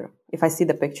healthy either, if I see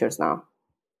the pictures now.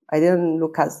 I didn't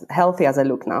look as healthy as I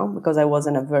look now because I was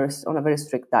on a very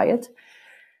strict diet.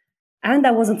 And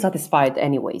I wasn't satisfied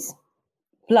anyways.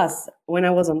 Plus, when I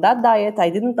was on that diet, I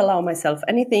didn't allow myself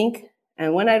anything.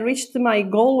 And when I reached my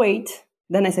goal weight,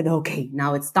 then I said, okay,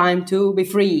 now it's time to be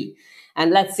free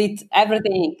and let's eat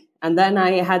everything. And then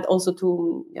I had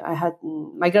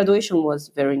my graduation was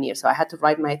very near. So I had to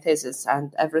write my thesis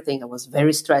and everything. I was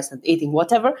very stressed and eating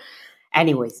whatever.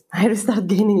 Anyways, I started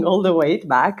gaining all the weight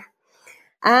back.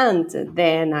 And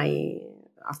then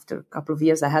after a couple of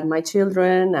years, I had my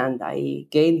children and I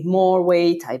gained more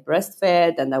weight. I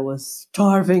breastfed and I was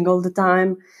starving all the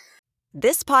time.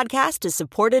 This podcast is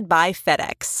supported by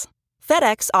FedEx.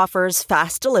 FedEx offers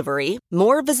fast delivery,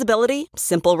 more visibility,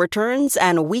 simple returns,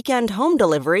 and weekend home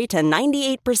delivery to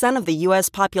 98% of the U.S.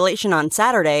 population on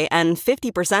Saturday and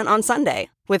 50% on Sunday.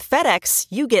 With FedEx,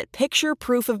 you get picture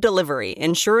proof of delivery,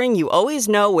 ensuring you always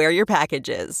know where your package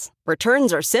is.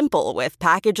 Returns are simple with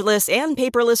packageless and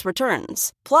paperless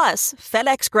returns. Plus,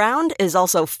 FedEx Ground is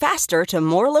also faster to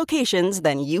more locations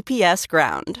than UPS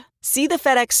Ground. See the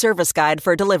FedEx service guide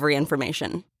for delivery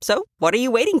information. So, what are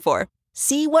you waiting for?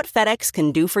 See what FedEx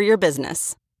can do for your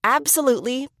business.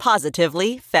 Absolutely,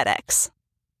 positively FedEx.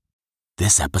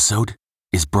 This episode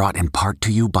is brought in part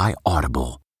to you by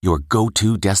Audible, your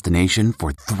go-to destination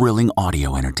for thrilling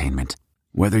audio entertainment.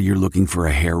 Whether you're looking for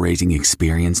a hair-raising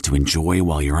experience to enjoy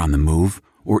while you're on the move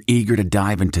or eager to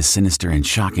dive into sinister and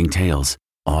shocking tales,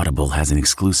 Audible has an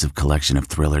exclusive collection of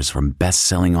thrillers from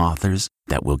best-selling authors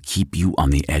that will keep you on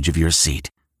the edge of your seat.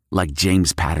 Like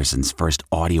James Patterson's first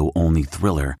audio-only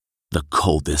thriller, The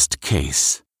Coldest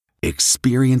Case.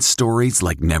 Experience stories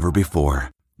like never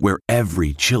before, where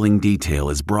every chilling detail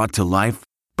is brought to life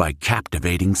by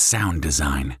captivating sound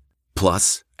design.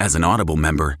 Plus, as an Audible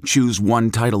member, choose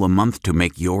one title a month to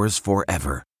make yours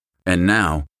forever. And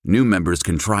now, new members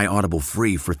can try Audible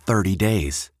free for 30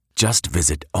 days. Just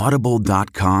visit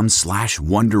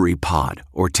audible.com/WonderyPod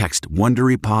or text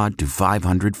WonderyPod to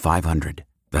 500-500.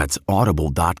 That's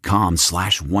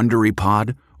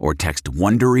audible.com/WonderyPod or text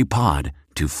WonderyPod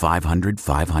to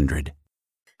 500-500.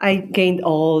 I gained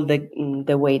all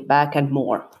the weight back and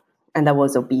more. And I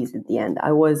was obese at the end.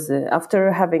 I was,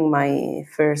 after having my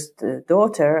first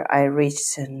daughter, I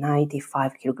reached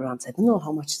 95 kilograms. I don't know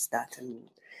how much is that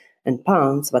in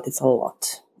pounds, but it's a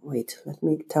lot. Wait, let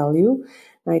me tell you.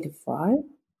 95.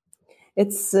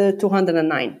 It's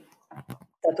 209.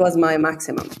 That was my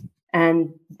maximum.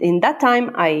 And in that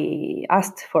time, I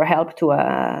asked for help to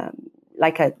a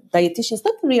dietitian. It's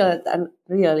not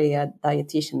really a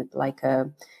dietitian, it's like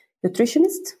a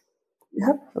nutritionist.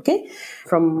 Yeah, okay.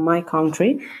 From my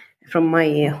country, from my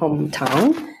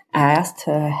hometown, I asked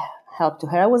help to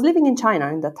her. I was living in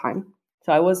China in that time,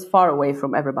 so I was far away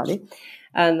from everybody.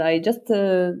 And I just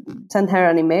sent her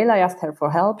an email. I asked her for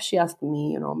help. She asked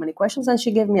me, many questions, and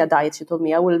she gave me a diet. She told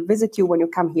me, I will visit you when you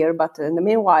come here, but in the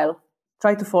meanwhile,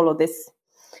 try to follow this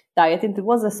diet. And it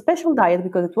was a special diet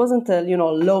because it wasn't a,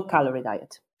 low-calorie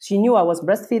diet. She knew I was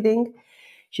breastfeeding.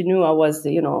 She knew I was,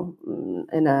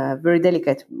 in a very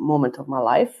delicate moment of my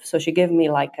life. So she gave me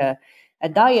like a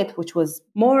diet which was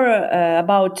more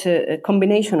about a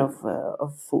combination of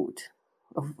food,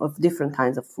 of different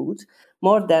kinds of foods,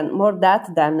 more than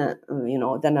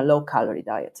a low-calorie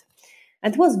diet.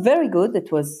 And it was very good. It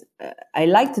was I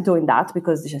liked doing that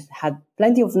because it had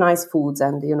plenty of nice foods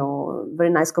and, very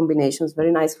nice combinations,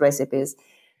 very nice recipes.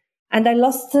 And I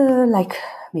lost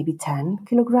maybe 10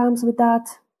 kilograms with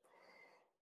that.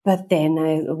 But then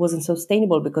it wasn't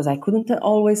sustainable because I couldn't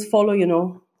always follow,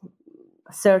 a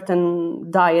certain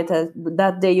diet.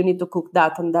 That day you need to cook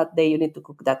that, and that day you need to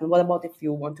cook that. And what about if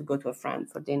you want to go to a friend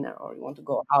for dinner or you want to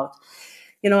go out?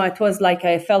 It was like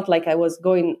I felt like I was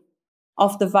going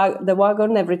off the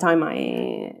wagon every time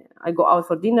I go out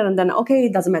for dinner. And then, okay,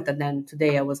 it doesn't matter. Then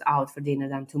today I was out for dinner,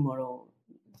 then tomorrow,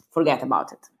 forget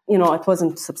about it. It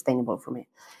wasn't sustainable for me.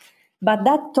 But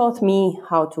that taught me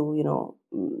how to,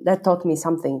 that taught me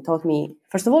something. Taught me,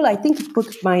 first of all, I think it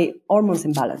put my hormones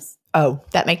in balance. Oh,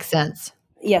 that makes sense.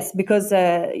 Yes, because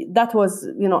that was,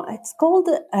 it's called,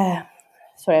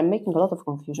 sorry, I'm making a lot of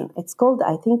confusion. It's called,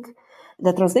 I think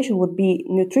the translation would be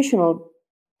nutritional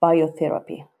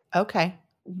biotherapy. Okay.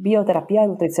 Bioterapia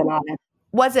nutrizionale.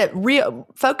 Was it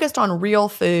focused on real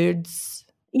foods?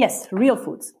 Yes, real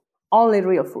foods. Only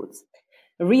real foods.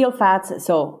 Real fats.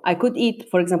 So I could eat,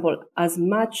 for example, as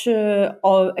much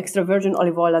extra virgin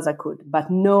olive oil as I could, but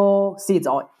no seeds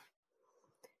oil.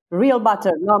 Real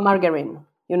butter, no margarine,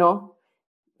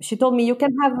 She told me you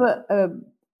can have a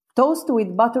toast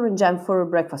with butter and jam for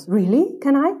breakfast. Really?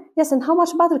 Can I? Yes. And how much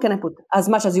butter can I put? As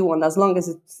much as you want. As long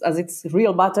as it's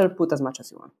real butter, put as much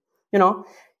as you want.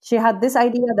 She had this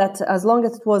idea that as long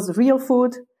as it was real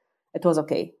food, it was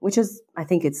okay, which is, I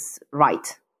think it's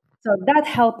right. So that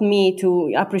helped me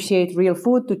to appreciate real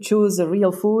food, to choose a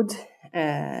real food.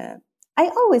 I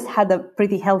always had a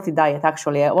pretty healthy diet,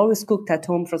 actually. I always cooked at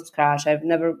home from scratch. I've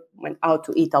never went out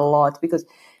to eat a lot because,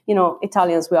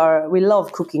 Italians, we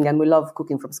love cooking and we love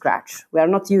cooking from scratch. We are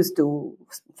not used to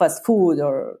fast food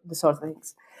or the sort of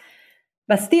things.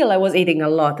 But still, I was eating a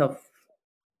lot of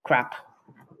crap,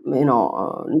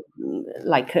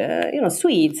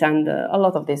 sweets and a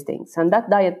lot of these things. And that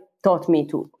diet taught me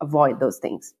to avoid those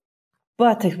things.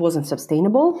 But it wasn't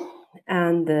sustainable.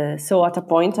 And so at a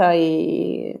point,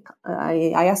 I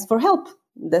asked for help,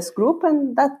 this group,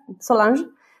 and that Solange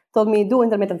told me, do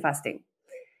intermittent fasting.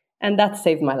 And that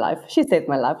saved my life. She saved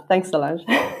my life. Thanks, Solange.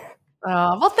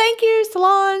 Well, thank you,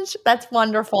 Solange. That's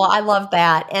wonderful. I love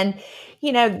that. And,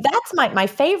 that's my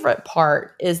favorite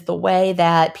part is the way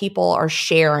that people are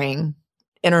sharing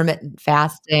intermittent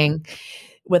fasting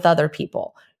with other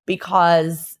people,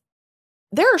 because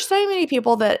there are so many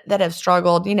people that have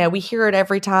struggled. We hear it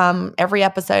every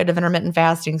episode of intermittent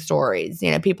fasting stories.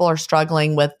 People are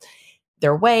struggling with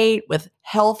their weight, with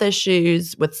health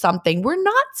issues, with something. We're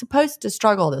not supposed to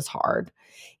struggle this hard.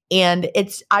 And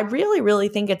I really, really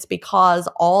think it's because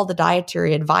all the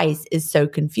dietary advice is so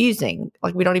confusing.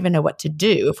 Like, we don't even know what to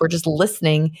do if we're just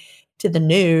listening to the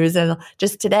news. And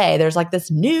just today, there's like this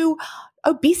new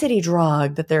obesity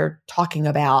drug that they're talking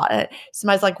about. And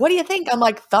somebody's like, what do you think? I'm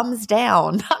like, thumbs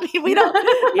down. I mean, we don't,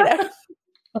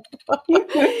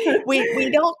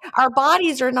 we don't, our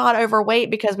bodies are not overweight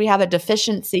because we have a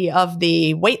deficiency of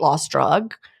the weight loss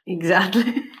drug.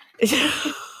 Exactly.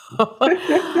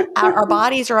 Our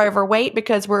bodies are overweight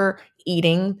because we're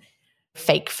eating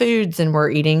fake foods and we're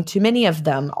eating too many of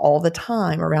them all the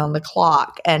time around the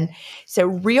clock. And so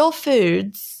real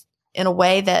foods in a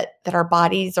way that our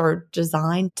bodies are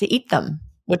designed to eat them,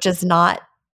 which is not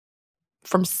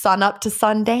from sun up to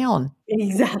sundown.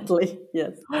 Exactly.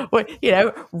 Yes.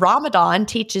 Ramadan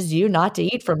teaches you not to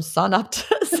eat from sun up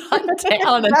to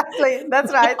sundown. Exactly.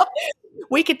 That's right.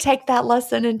 We could take that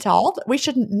lesson into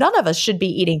none of us should be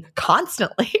eating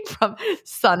constantly from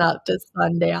sun up to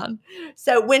sundown.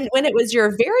 So when it was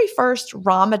your very first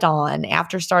Ramadan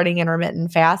after starting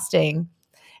intermittent fasting,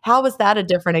 how was that a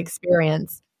different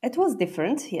experience? It was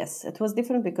different. Yes, it was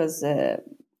different because, I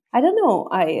don't know,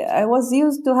 I was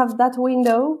used to have that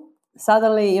window.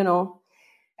 Suddenly,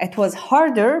 it was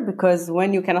harder because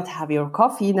when you cannot have your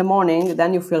coffee in the morning,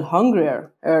 then you feel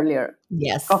hungrier earlier.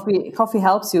 Yes. Coffee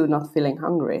helps you not feeling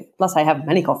hungry. Plus, I have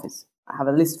many coffees. I have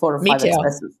at least 4 or 5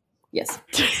 espressos. Yes.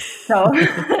 So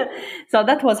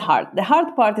that was hard. The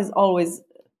hard part is always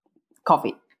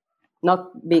coffee,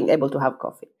 not being able to have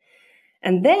coffee.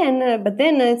 And then, but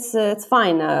then it's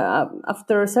fine.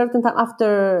 After a certain time,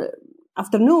 after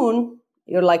afternoon,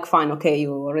 you're like, fine, okay,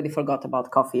 you already forgot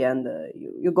about coffee and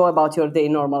you go about your day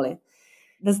normally.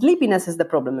 The sleepiness is the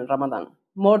problem in Ramadan,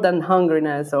 more than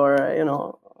hungriness or,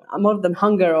 more than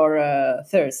hunger or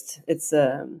thirst. It's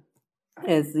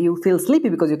you feel sleepy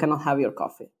because you cannot have your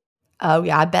coffee. Oh,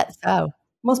 yeah, I bet so.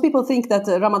 Most people think that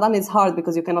Ramadan is hard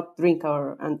because you cannot drink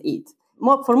and eat.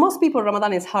 For most people,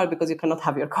 Ramadan is hard because you cannot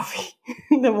have your coffee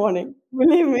in the morning.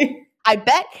 Believe me. I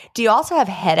bet. Do you also have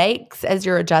headaches as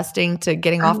you're adjusting to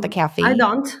getting off the caffeine? I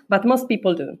don't, but most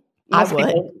people do. I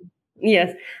would.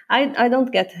 Yes. I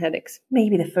don't get headaches.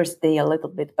 Maybe the first day a little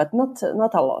bit, but not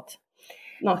a lot.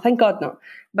 No, thank God, no.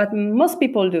 But most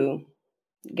people do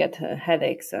get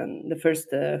headaches and the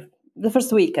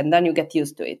first week, and then you get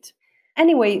used to it.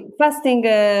 Anyway, fasting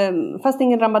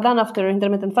in Ramadan after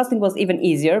intermittent fasting was even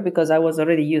easier because I was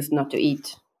already used not to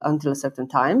eat until a certain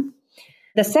time.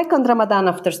 The second Ramadan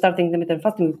after starting intermittent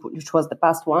fasting, which was the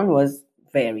past one, was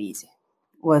very easy.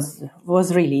 Was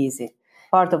really easy.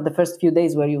 Part of the first few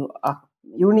days where you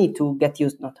need to get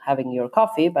used not having your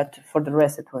coffee, but for the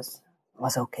rest it was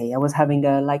okay. I was having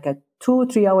a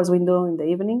 2-3 hours window in the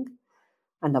evening,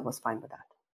 and I was fine with that.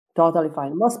 Totally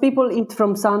fine. Most people eat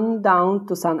from sun down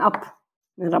to sun up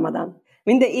in Ramadan. I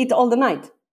mean, they eat all the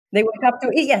night. They wake up to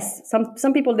eat. Yes,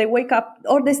 some people, they wake up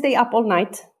or they stay up all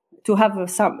night to have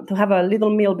a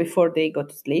little meal before they go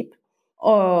to sleep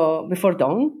or before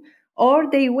dawn, or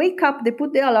they wake up, they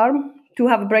put the alarm to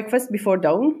have breakfast before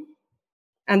dawn,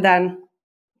 and then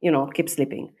keep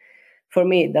sleeping. For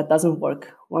me, that doesn't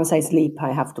work. Once I sleep,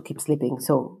 I have to keep sleeping.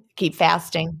 So keep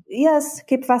fasting. Yes,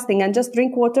 keep fasting and just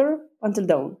drink water until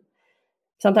dawn.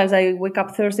 Sometimes I wake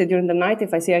up thirsty during the night.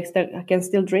 If I see I can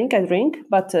still drink, I drink.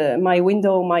 But my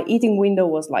eating window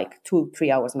was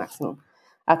 2-3 hours maximum.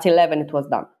 At 11, it was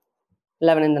done.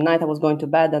 11 in the night, I was going to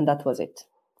bed, and that was it.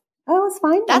 I was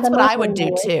fine. That's what I would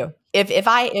do too. If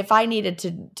I needed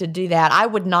to do that, I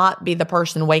would not be the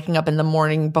person waking up in the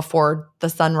morning before the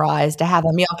sunrise to have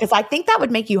a meal, because I think that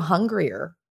would make you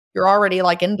hungrier. You're already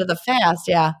like into the fast.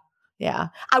 Yeah. Yeah.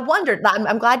 I wondered,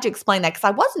 I'm glad you explained that, because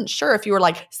I wasn't sure if you were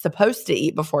like supposed to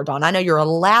eat before dawn. I know you're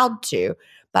allowed to,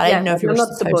 but I didn't know if you were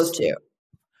supposed to.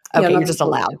 Okay, you're just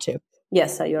allowed to.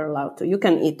 Yes, you're allowed to. You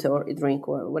can eat or drink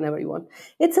or whenever you want.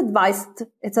 It's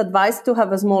advised to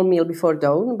have a small meal before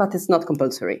dawn, but it's not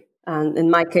compulsory. And in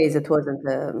my case, it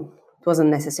wasn't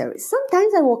necessary.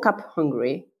 Sometimes I woke up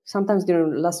hungry. Sometimes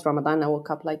during last Ramadan, I woke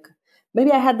up like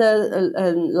maybe I had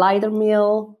a lighter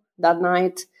meal that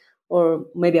night, or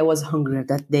maybe I was hungrier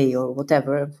that day or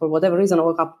whatever. For whatever reason, I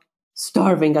woke up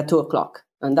starving at 2:00.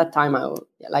 And that time I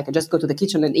just go to the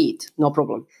kitchen and eat, no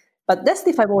problem. But that's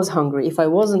if I was hungry. If I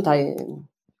wasn't, I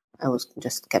was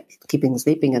just keeping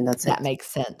sleeping, and that's it. That makes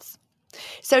sense.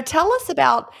 So tell us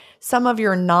about some of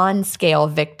your non-scale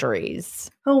victories.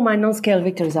 Oh, my non-scale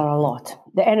victories are a lot.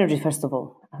 The energy, first of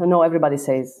all. I know everybody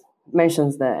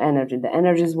mentions the energy. The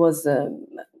energies was,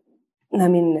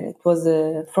 it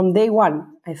was from day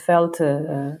one, I felt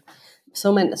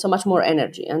so much more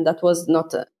energy. And that was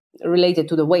not related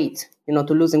to the weight,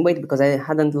 to losing weight, because I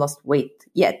hadn't lost weight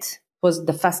yet. Was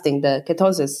the fasting, the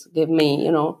ketosis gave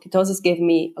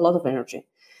me a lot of energy.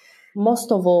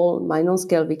 Most of all, my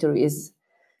non-scale victory is,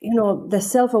 the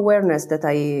self-awareness that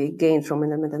I gained from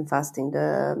intermittent fasting,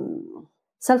 the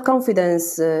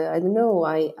self-confidence. I don't know.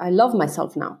 I love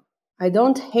myself now. I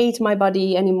don't hate my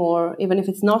body anymore, even if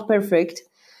it's not perfect.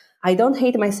 I don't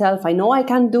hate myself. I know I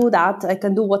can do that. I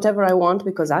can do whatever I want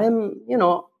because I'm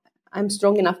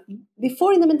strong enough.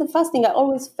 Before intermittent fasting, I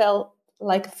always felt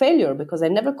like a failure because I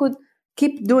never could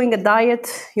keep doing a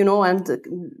diet, and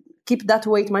keep that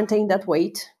weight, maintain that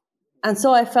weight. And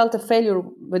so I felt a failure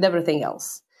with everything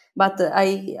else. But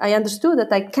I understood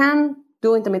that I can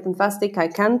do intermittent fasting. I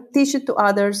can teach it to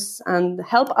others and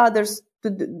help others to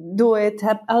do it,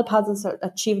 help others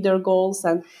achieve their goals.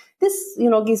 And this,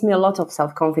 gives me a lot of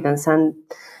self-confidence. And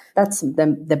that's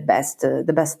the best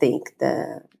thing,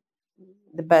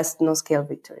 the best no-scale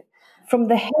victory. From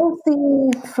the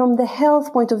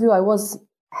health point of view, I was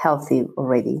healthy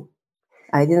already.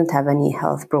 I didn't have any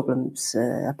health problems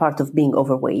apart of being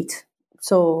overweight.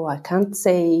 So I can't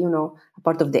say,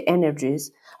 apart of the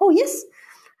energies. Oh, yes,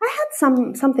 I had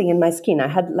something in my skin. I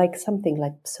had something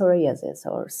like psoriasis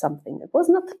or something. It was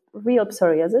not real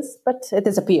psoriasis, but it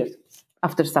disappeared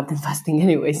after starting fasting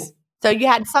anyways. So you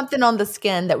had something on the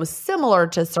skin that was similar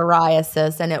to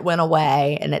psoriasis and it went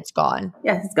away and it's gone.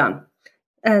 Yes, it's gone.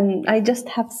 And I just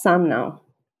have some now,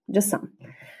 just some.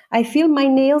 I feel my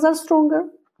nails are stronger.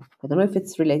 I don't know if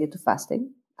it's related to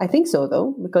fasting. I think so,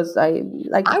 though, because I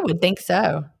would think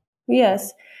so.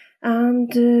 Yes. And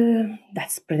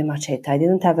that's pretty much it. I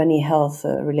didn't have any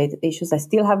health-related issues. I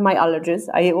still have my allergies.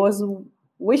 I was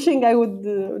wishing I would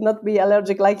not be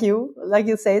allergic like you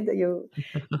said,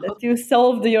 that you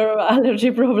solved your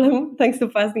allergy problem thanks to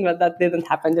fasting, but that didn't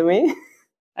happen to me.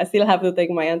 I still have to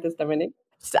take my antihistaminic.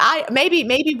 So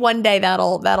maybe one day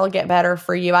that'll get better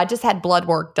for you. I just had blood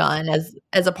work done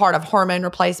as a part of hormone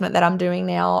replacement that I'm doing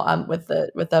now with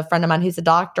a friend of mine who's a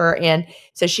doctor, and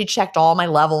so she checked all my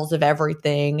levels of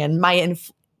everything, and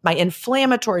my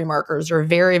inflammatory markers are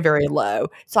very, very low.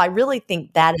 So I really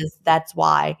think that's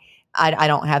why I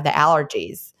don't have the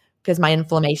allergies, because my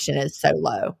inflammation is so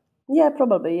low. Yeah,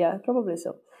 probably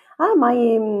so.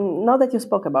 Now that you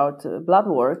spoke about blood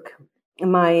work,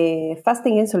 my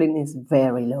fasting insulin is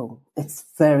very low. It's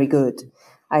very good.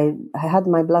 I had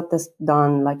my blood test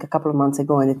done like a couple of months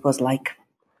ago, and it was like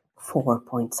 4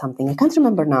 point something. I can't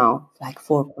remember now, like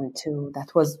 4.2.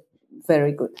 That was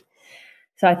very good.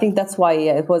 So I think that's why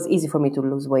it was easy for me to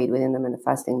lose weight with intermittent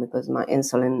fasting, because my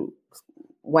insulin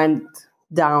went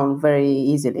down very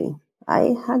easily.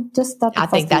 I had just started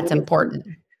fasting. I think that's important.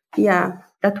 Yeah,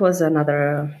 that was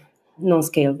another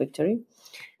non-scale victory.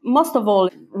 Most of all,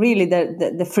 really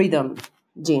the freedom,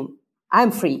 Jean. I'm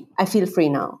free. I feel free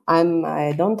now.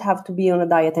 I don't have to be on a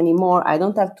diet anymore. I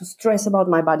don't have to stress about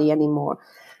my body anymore.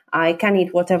 I can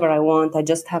eat whatever I want. I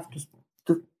just have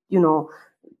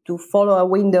to follow a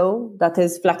window that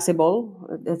is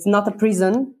flexible. It's not a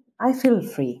prison. I feel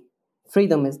free.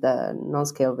 Freedom is the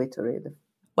non-scale victory.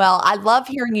 Well, I love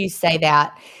hearing you say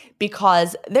that,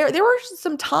 because there were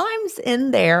some times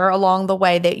in there along the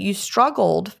way that you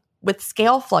struggled with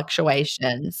scale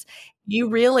fluctuations. You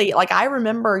really, I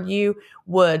remember you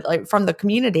would, from the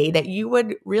community, that you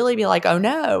would really be like, oh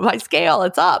no, my scale,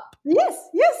 it's up. Yes,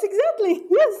 exactly.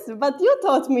 Yes, but you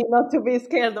taught me not to be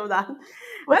scared of that.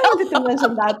 I wanted to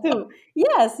mention that too.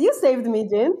 Yes, you saved me,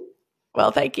 Jen.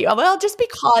 Well, thank you. Well, just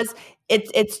because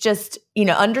it's just,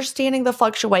 understanding the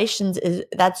fluctuations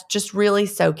that's just really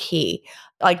so key.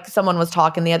 Like someone was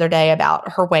talking the other day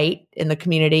about her weight in the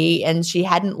community, and she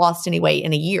hadn't lost any weight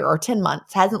in a year or 10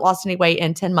 months, hasn't lost any weight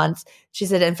in 10 months. She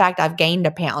said, in fact, I've gained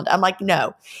a pound. I'm like,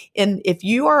 no. And if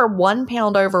you are 1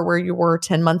 pound over where you were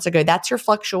 10 months ago, that's your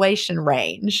fluctuation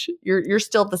range. You're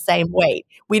still the same weight.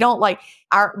 We don't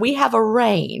we have a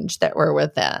range that we're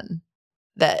within.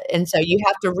 And so you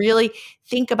have to really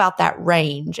think about that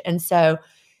range. And so,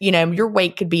 your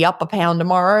weight could be up a pound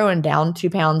tomorrow and down 2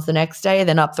 pounds the next day,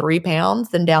 then up 3 pounds,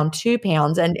 then down 2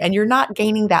 pounds. And you're not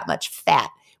gaining that much fat.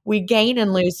 We gain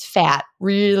and lose fat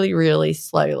really, really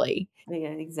slowly. Yeah,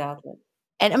 exactly.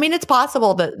 And I mean, it's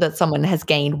possible that someone has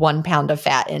gained 1 pound of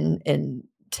fat in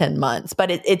 10 months,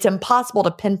 but it's impossible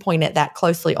to pinpoint it that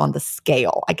closely on the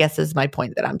scale, I guess is my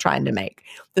point that I'm trying to make.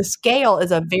 The scale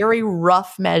is a very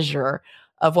rough measure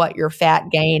of what your fat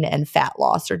gain and fat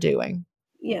loss are doing.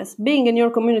 Yes, being in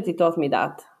your community taught me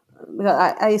that.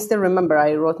 I still remember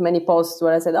I wrote many posts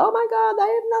where I said, oh my God, I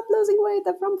am not losing weight.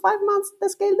 From 5 months, the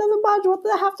scale doesn't budge. What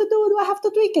do I have to do? Do I have to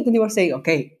tweak it? And you were saying,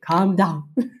 okay, calm down.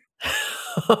 The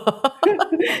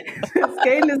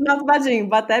scale is not budging,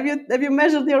 but have you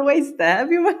measured your waist?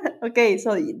 Okay,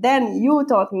 so then you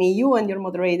taught me, you and your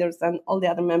moderators and all the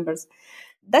other members,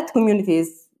 that community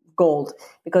is gold,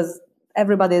 because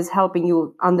everybody is helping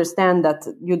you understand that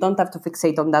you don't have to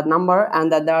fixate on that number, and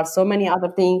that there are so many other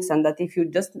things, and that if you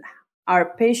just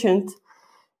are patient,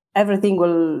 everything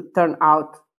will turn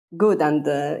out good. And,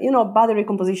 body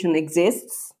recomposition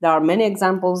exists. There are many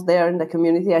examples there in the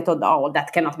community. I thought, oh,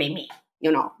 that cannot be me,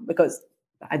 because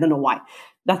I don't know why.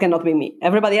 That cannot be me.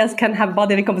 Everybody else can have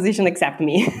body recomposition except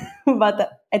me.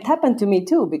 But it happened to me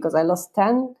too, because I lost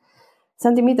 10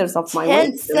 centimeters of my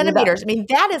 10 waist. centimeters. I mean,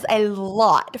 that is a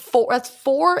lot. That's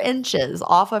 4 inches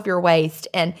off of your waist.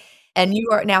 And you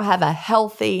now have a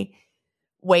healthy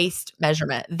waist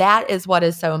measurement. That is what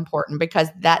is so important, because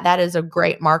that is a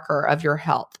great marker of your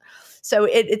health. So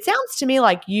it sounds to me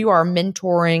like you are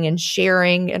mentoring and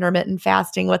sharing intermittent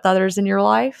fasting with others in your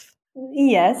life.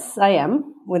 Yes, I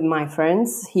am, with my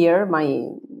friends here, my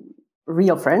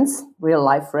real friends, real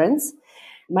life friends.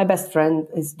 My best friend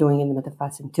is doing intermittent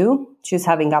fasting too. She's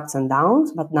having ups and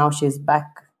downs, but now she's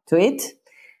back to it,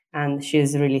 and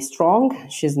she's really strong.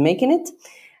 She's making it.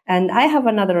 And I have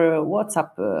another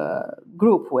WhatsApp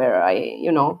group where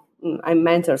I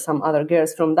mentor some other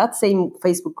girls from that same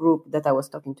Facebook group that I was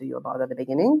talking to you about at the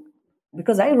beginning.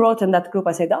 Because I wrote in that group,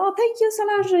 I said, oh, thank you,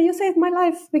 Solange, you saved my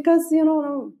life, because,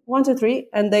 1, 2, 3.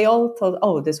 And they all thought,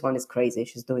 oh, this one is crazy.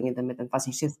 She's doing intermittent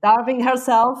fasting. She's starving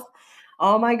herself.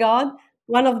 Oh my God.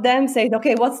 One of them said,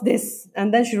 okay, what's this?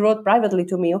 And then she wrote privately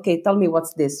to me, okay, tell me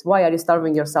what's this? Why are you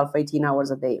starving yourself 18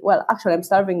 hours a day? Well, actually, I'm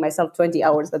starving myself 20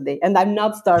 hours a day, and I'm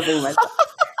not starving myself.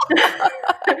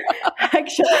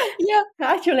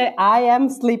 Actually, I am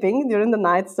sleeping during the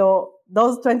night. So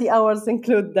those 20 hours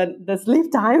include the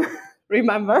sleep time,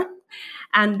 remember?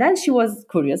 And then she was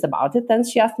curious about it, and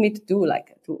she asked me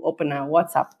to open a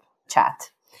WhatsApp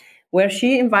chat, where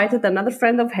she invited another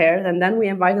friend of hers, and then we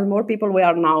invited more people. We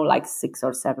are now 6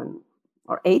 or 7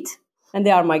 or 8, and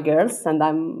they are my girls, and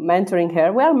I'm mentoring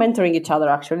her. We are mentoring each other,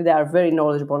 actually. They are very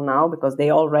knowledgeable now, because they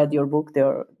all read your book,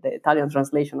 the Italian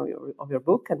translation of your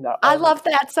book. And I love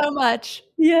that so much.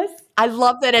 Yes. I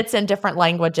love that it's in different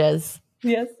languages.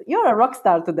 Yes, you're a rock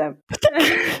star to them.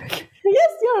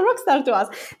 Yes, you're a rock star to us.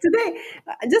 Today,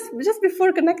 just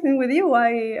before connecting with you,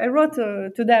 I wrote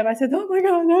to them. I said, oh my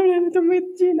God, I'm ready to meet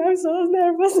Jean. I'm so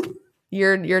nervous.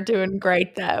 You're doing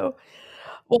great, though.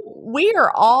 Well, we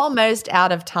are almost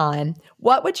out of time.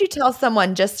 What would you tell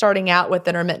someone just starting out with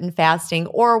intermittent fasting,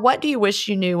 or what do you wish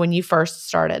you knew when you first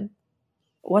started?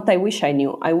 What I wish I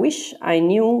knew. I wish I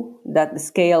knew that the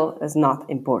scale is not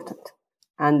important,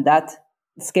 and that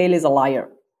the scale is a liar.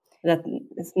 That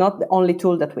it's not the only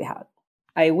tool that we have.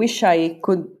 I wish I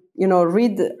could,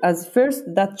 read as first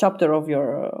that chapter of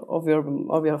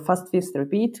your Fast Feast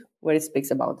Repeat, where it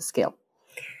speaks about the scale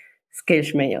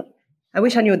schmeal. I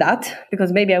wish I knew that,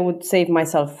 because maybe I would save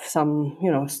myself some,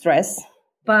 stress.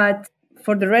 But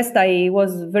for the rest, I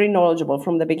was very knowledgeable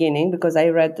from the beginning, because I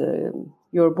read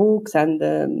your books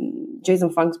and Jason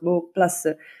Funk's book, plus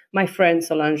my friend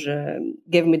Solange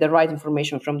gave me the right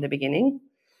information from the beginning.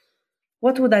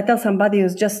 What would I tell somebody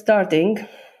who's just starting?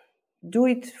 Do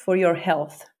it for your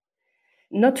health,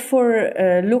 not for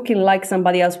looking like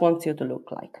somebody else wants you to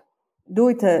look like. Do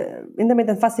it.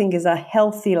 Intermittent fasting is a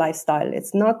healthy lifestyle.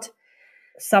 It's not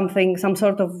some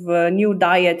sort of new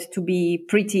diet to be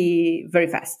pretty very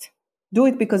fast. Do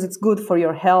it because it's good for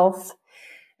your health,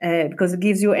 because it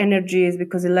gives you energies,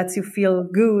 because it lets you feel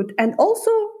good. And also,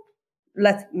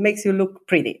 makes you look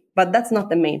pretty. But that's not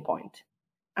the main point.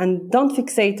 And don't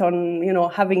fixate on,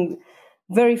 having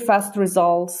very fast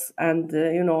results and,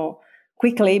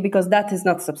 quickly, because that is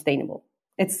not sustainable.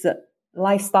 It's a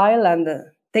lifestyle and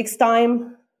takes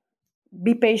time.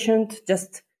 Be patient,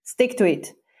 just stick to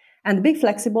it and be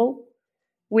flexible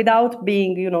without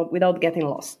getting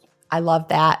lost. I love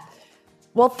that.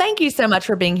 Well, thank you so much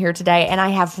for being here today. And I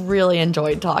have really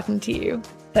enjoyed talking to you.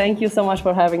 Thank you so much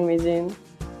for having me, Jean.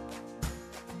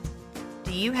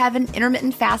 Do you have an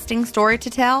intermittent fasting story to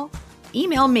tell?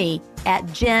 Email me at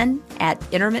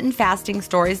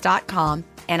jen@intermittentfastingstories.com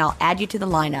and I'll add you to the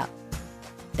lineup.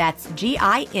 That's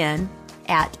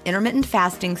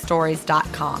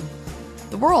GIN@intermittentfastingstories.com.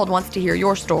 The world wants to hear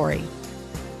your story.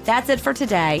 That's it for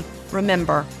today.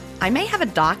 Remember, I may have a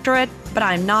doctorate, but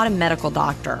I'm not a medical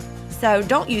doctor. So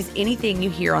don't use anything you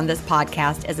hear on this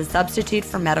podcast as a substitute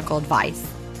for medical advice.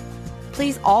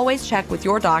 Please always check with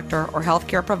your doctor or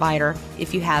healthcare provider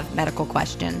if you have medical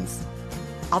questions.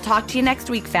 I'll talk to you next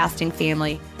week, Fasting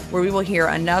Family, where we will hear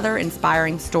another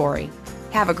inspiring story.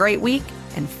 Have a great week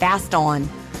and fast on.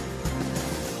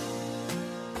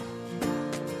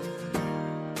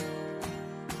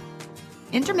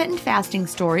 Intermittent Fasting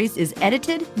Stories is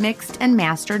edited, mixed, and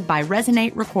mastered by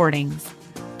Resonate Recordings.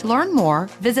 To learn more,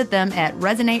 visit them at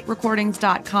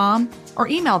resonaterecordings.com or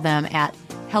email them at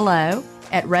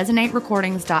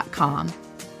hello@resonaterecordings.com.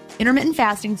 Intermittent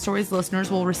Fasting Stories listeners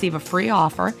will receive a free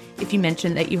offer if you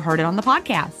mention that you heard it on the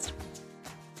podcast.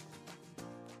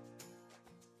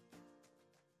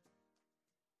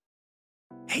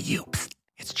 Hey, you. Psst,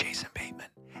 it's Jason Bateman.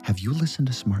 Have you listened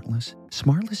to Smartless?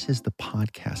 Smartless is the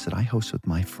podcast that I host with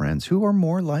my friends who are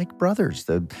more like brothers.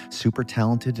 The super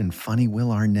talented and funny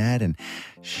Will Arnett and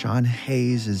Sean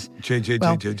Hayes is...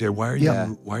 JJ, why are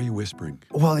you whispering?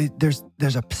 Well, there's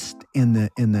a psst in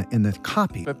the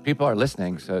copy. But people are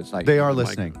listening, so it's like... They are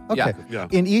listening. Okay. Yeah.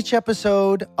 In each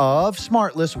episode of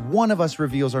Smartless, one of us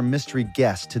reveals our mystery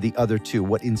guest to the other two.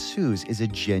 What ensues is a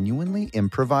genuinely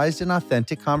improvised and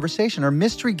authentic conversation. Our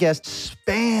mystery guests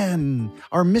we'll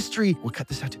cut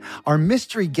this out too. Our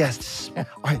mystery guests... All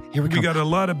right, here we go. We got a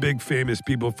lot of big famous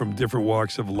people from different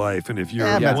walks of life, and if you're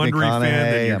a Matthew Wondery fan,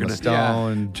 then you're Emma going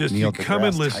Stone, just Neil you come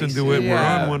and deGrasse listen Tyson. to it.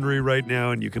 Yeah. We're on Wondery right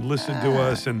now, and you can listen to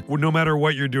us. And no matter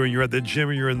what you're doing, you're at the gym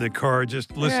or you're in the car,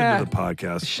 just listen to the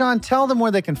podcast. Sean, tell them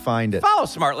where they can find it. Follow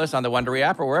Smartless on the Wondery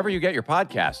app or wherever you get your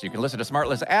podcasts. You can listen to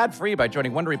Smartless ad-free by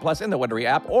joining Wondery Plus in the Wondery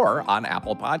app or on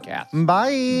Apple Podcasts.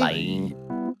 Bye. Bye.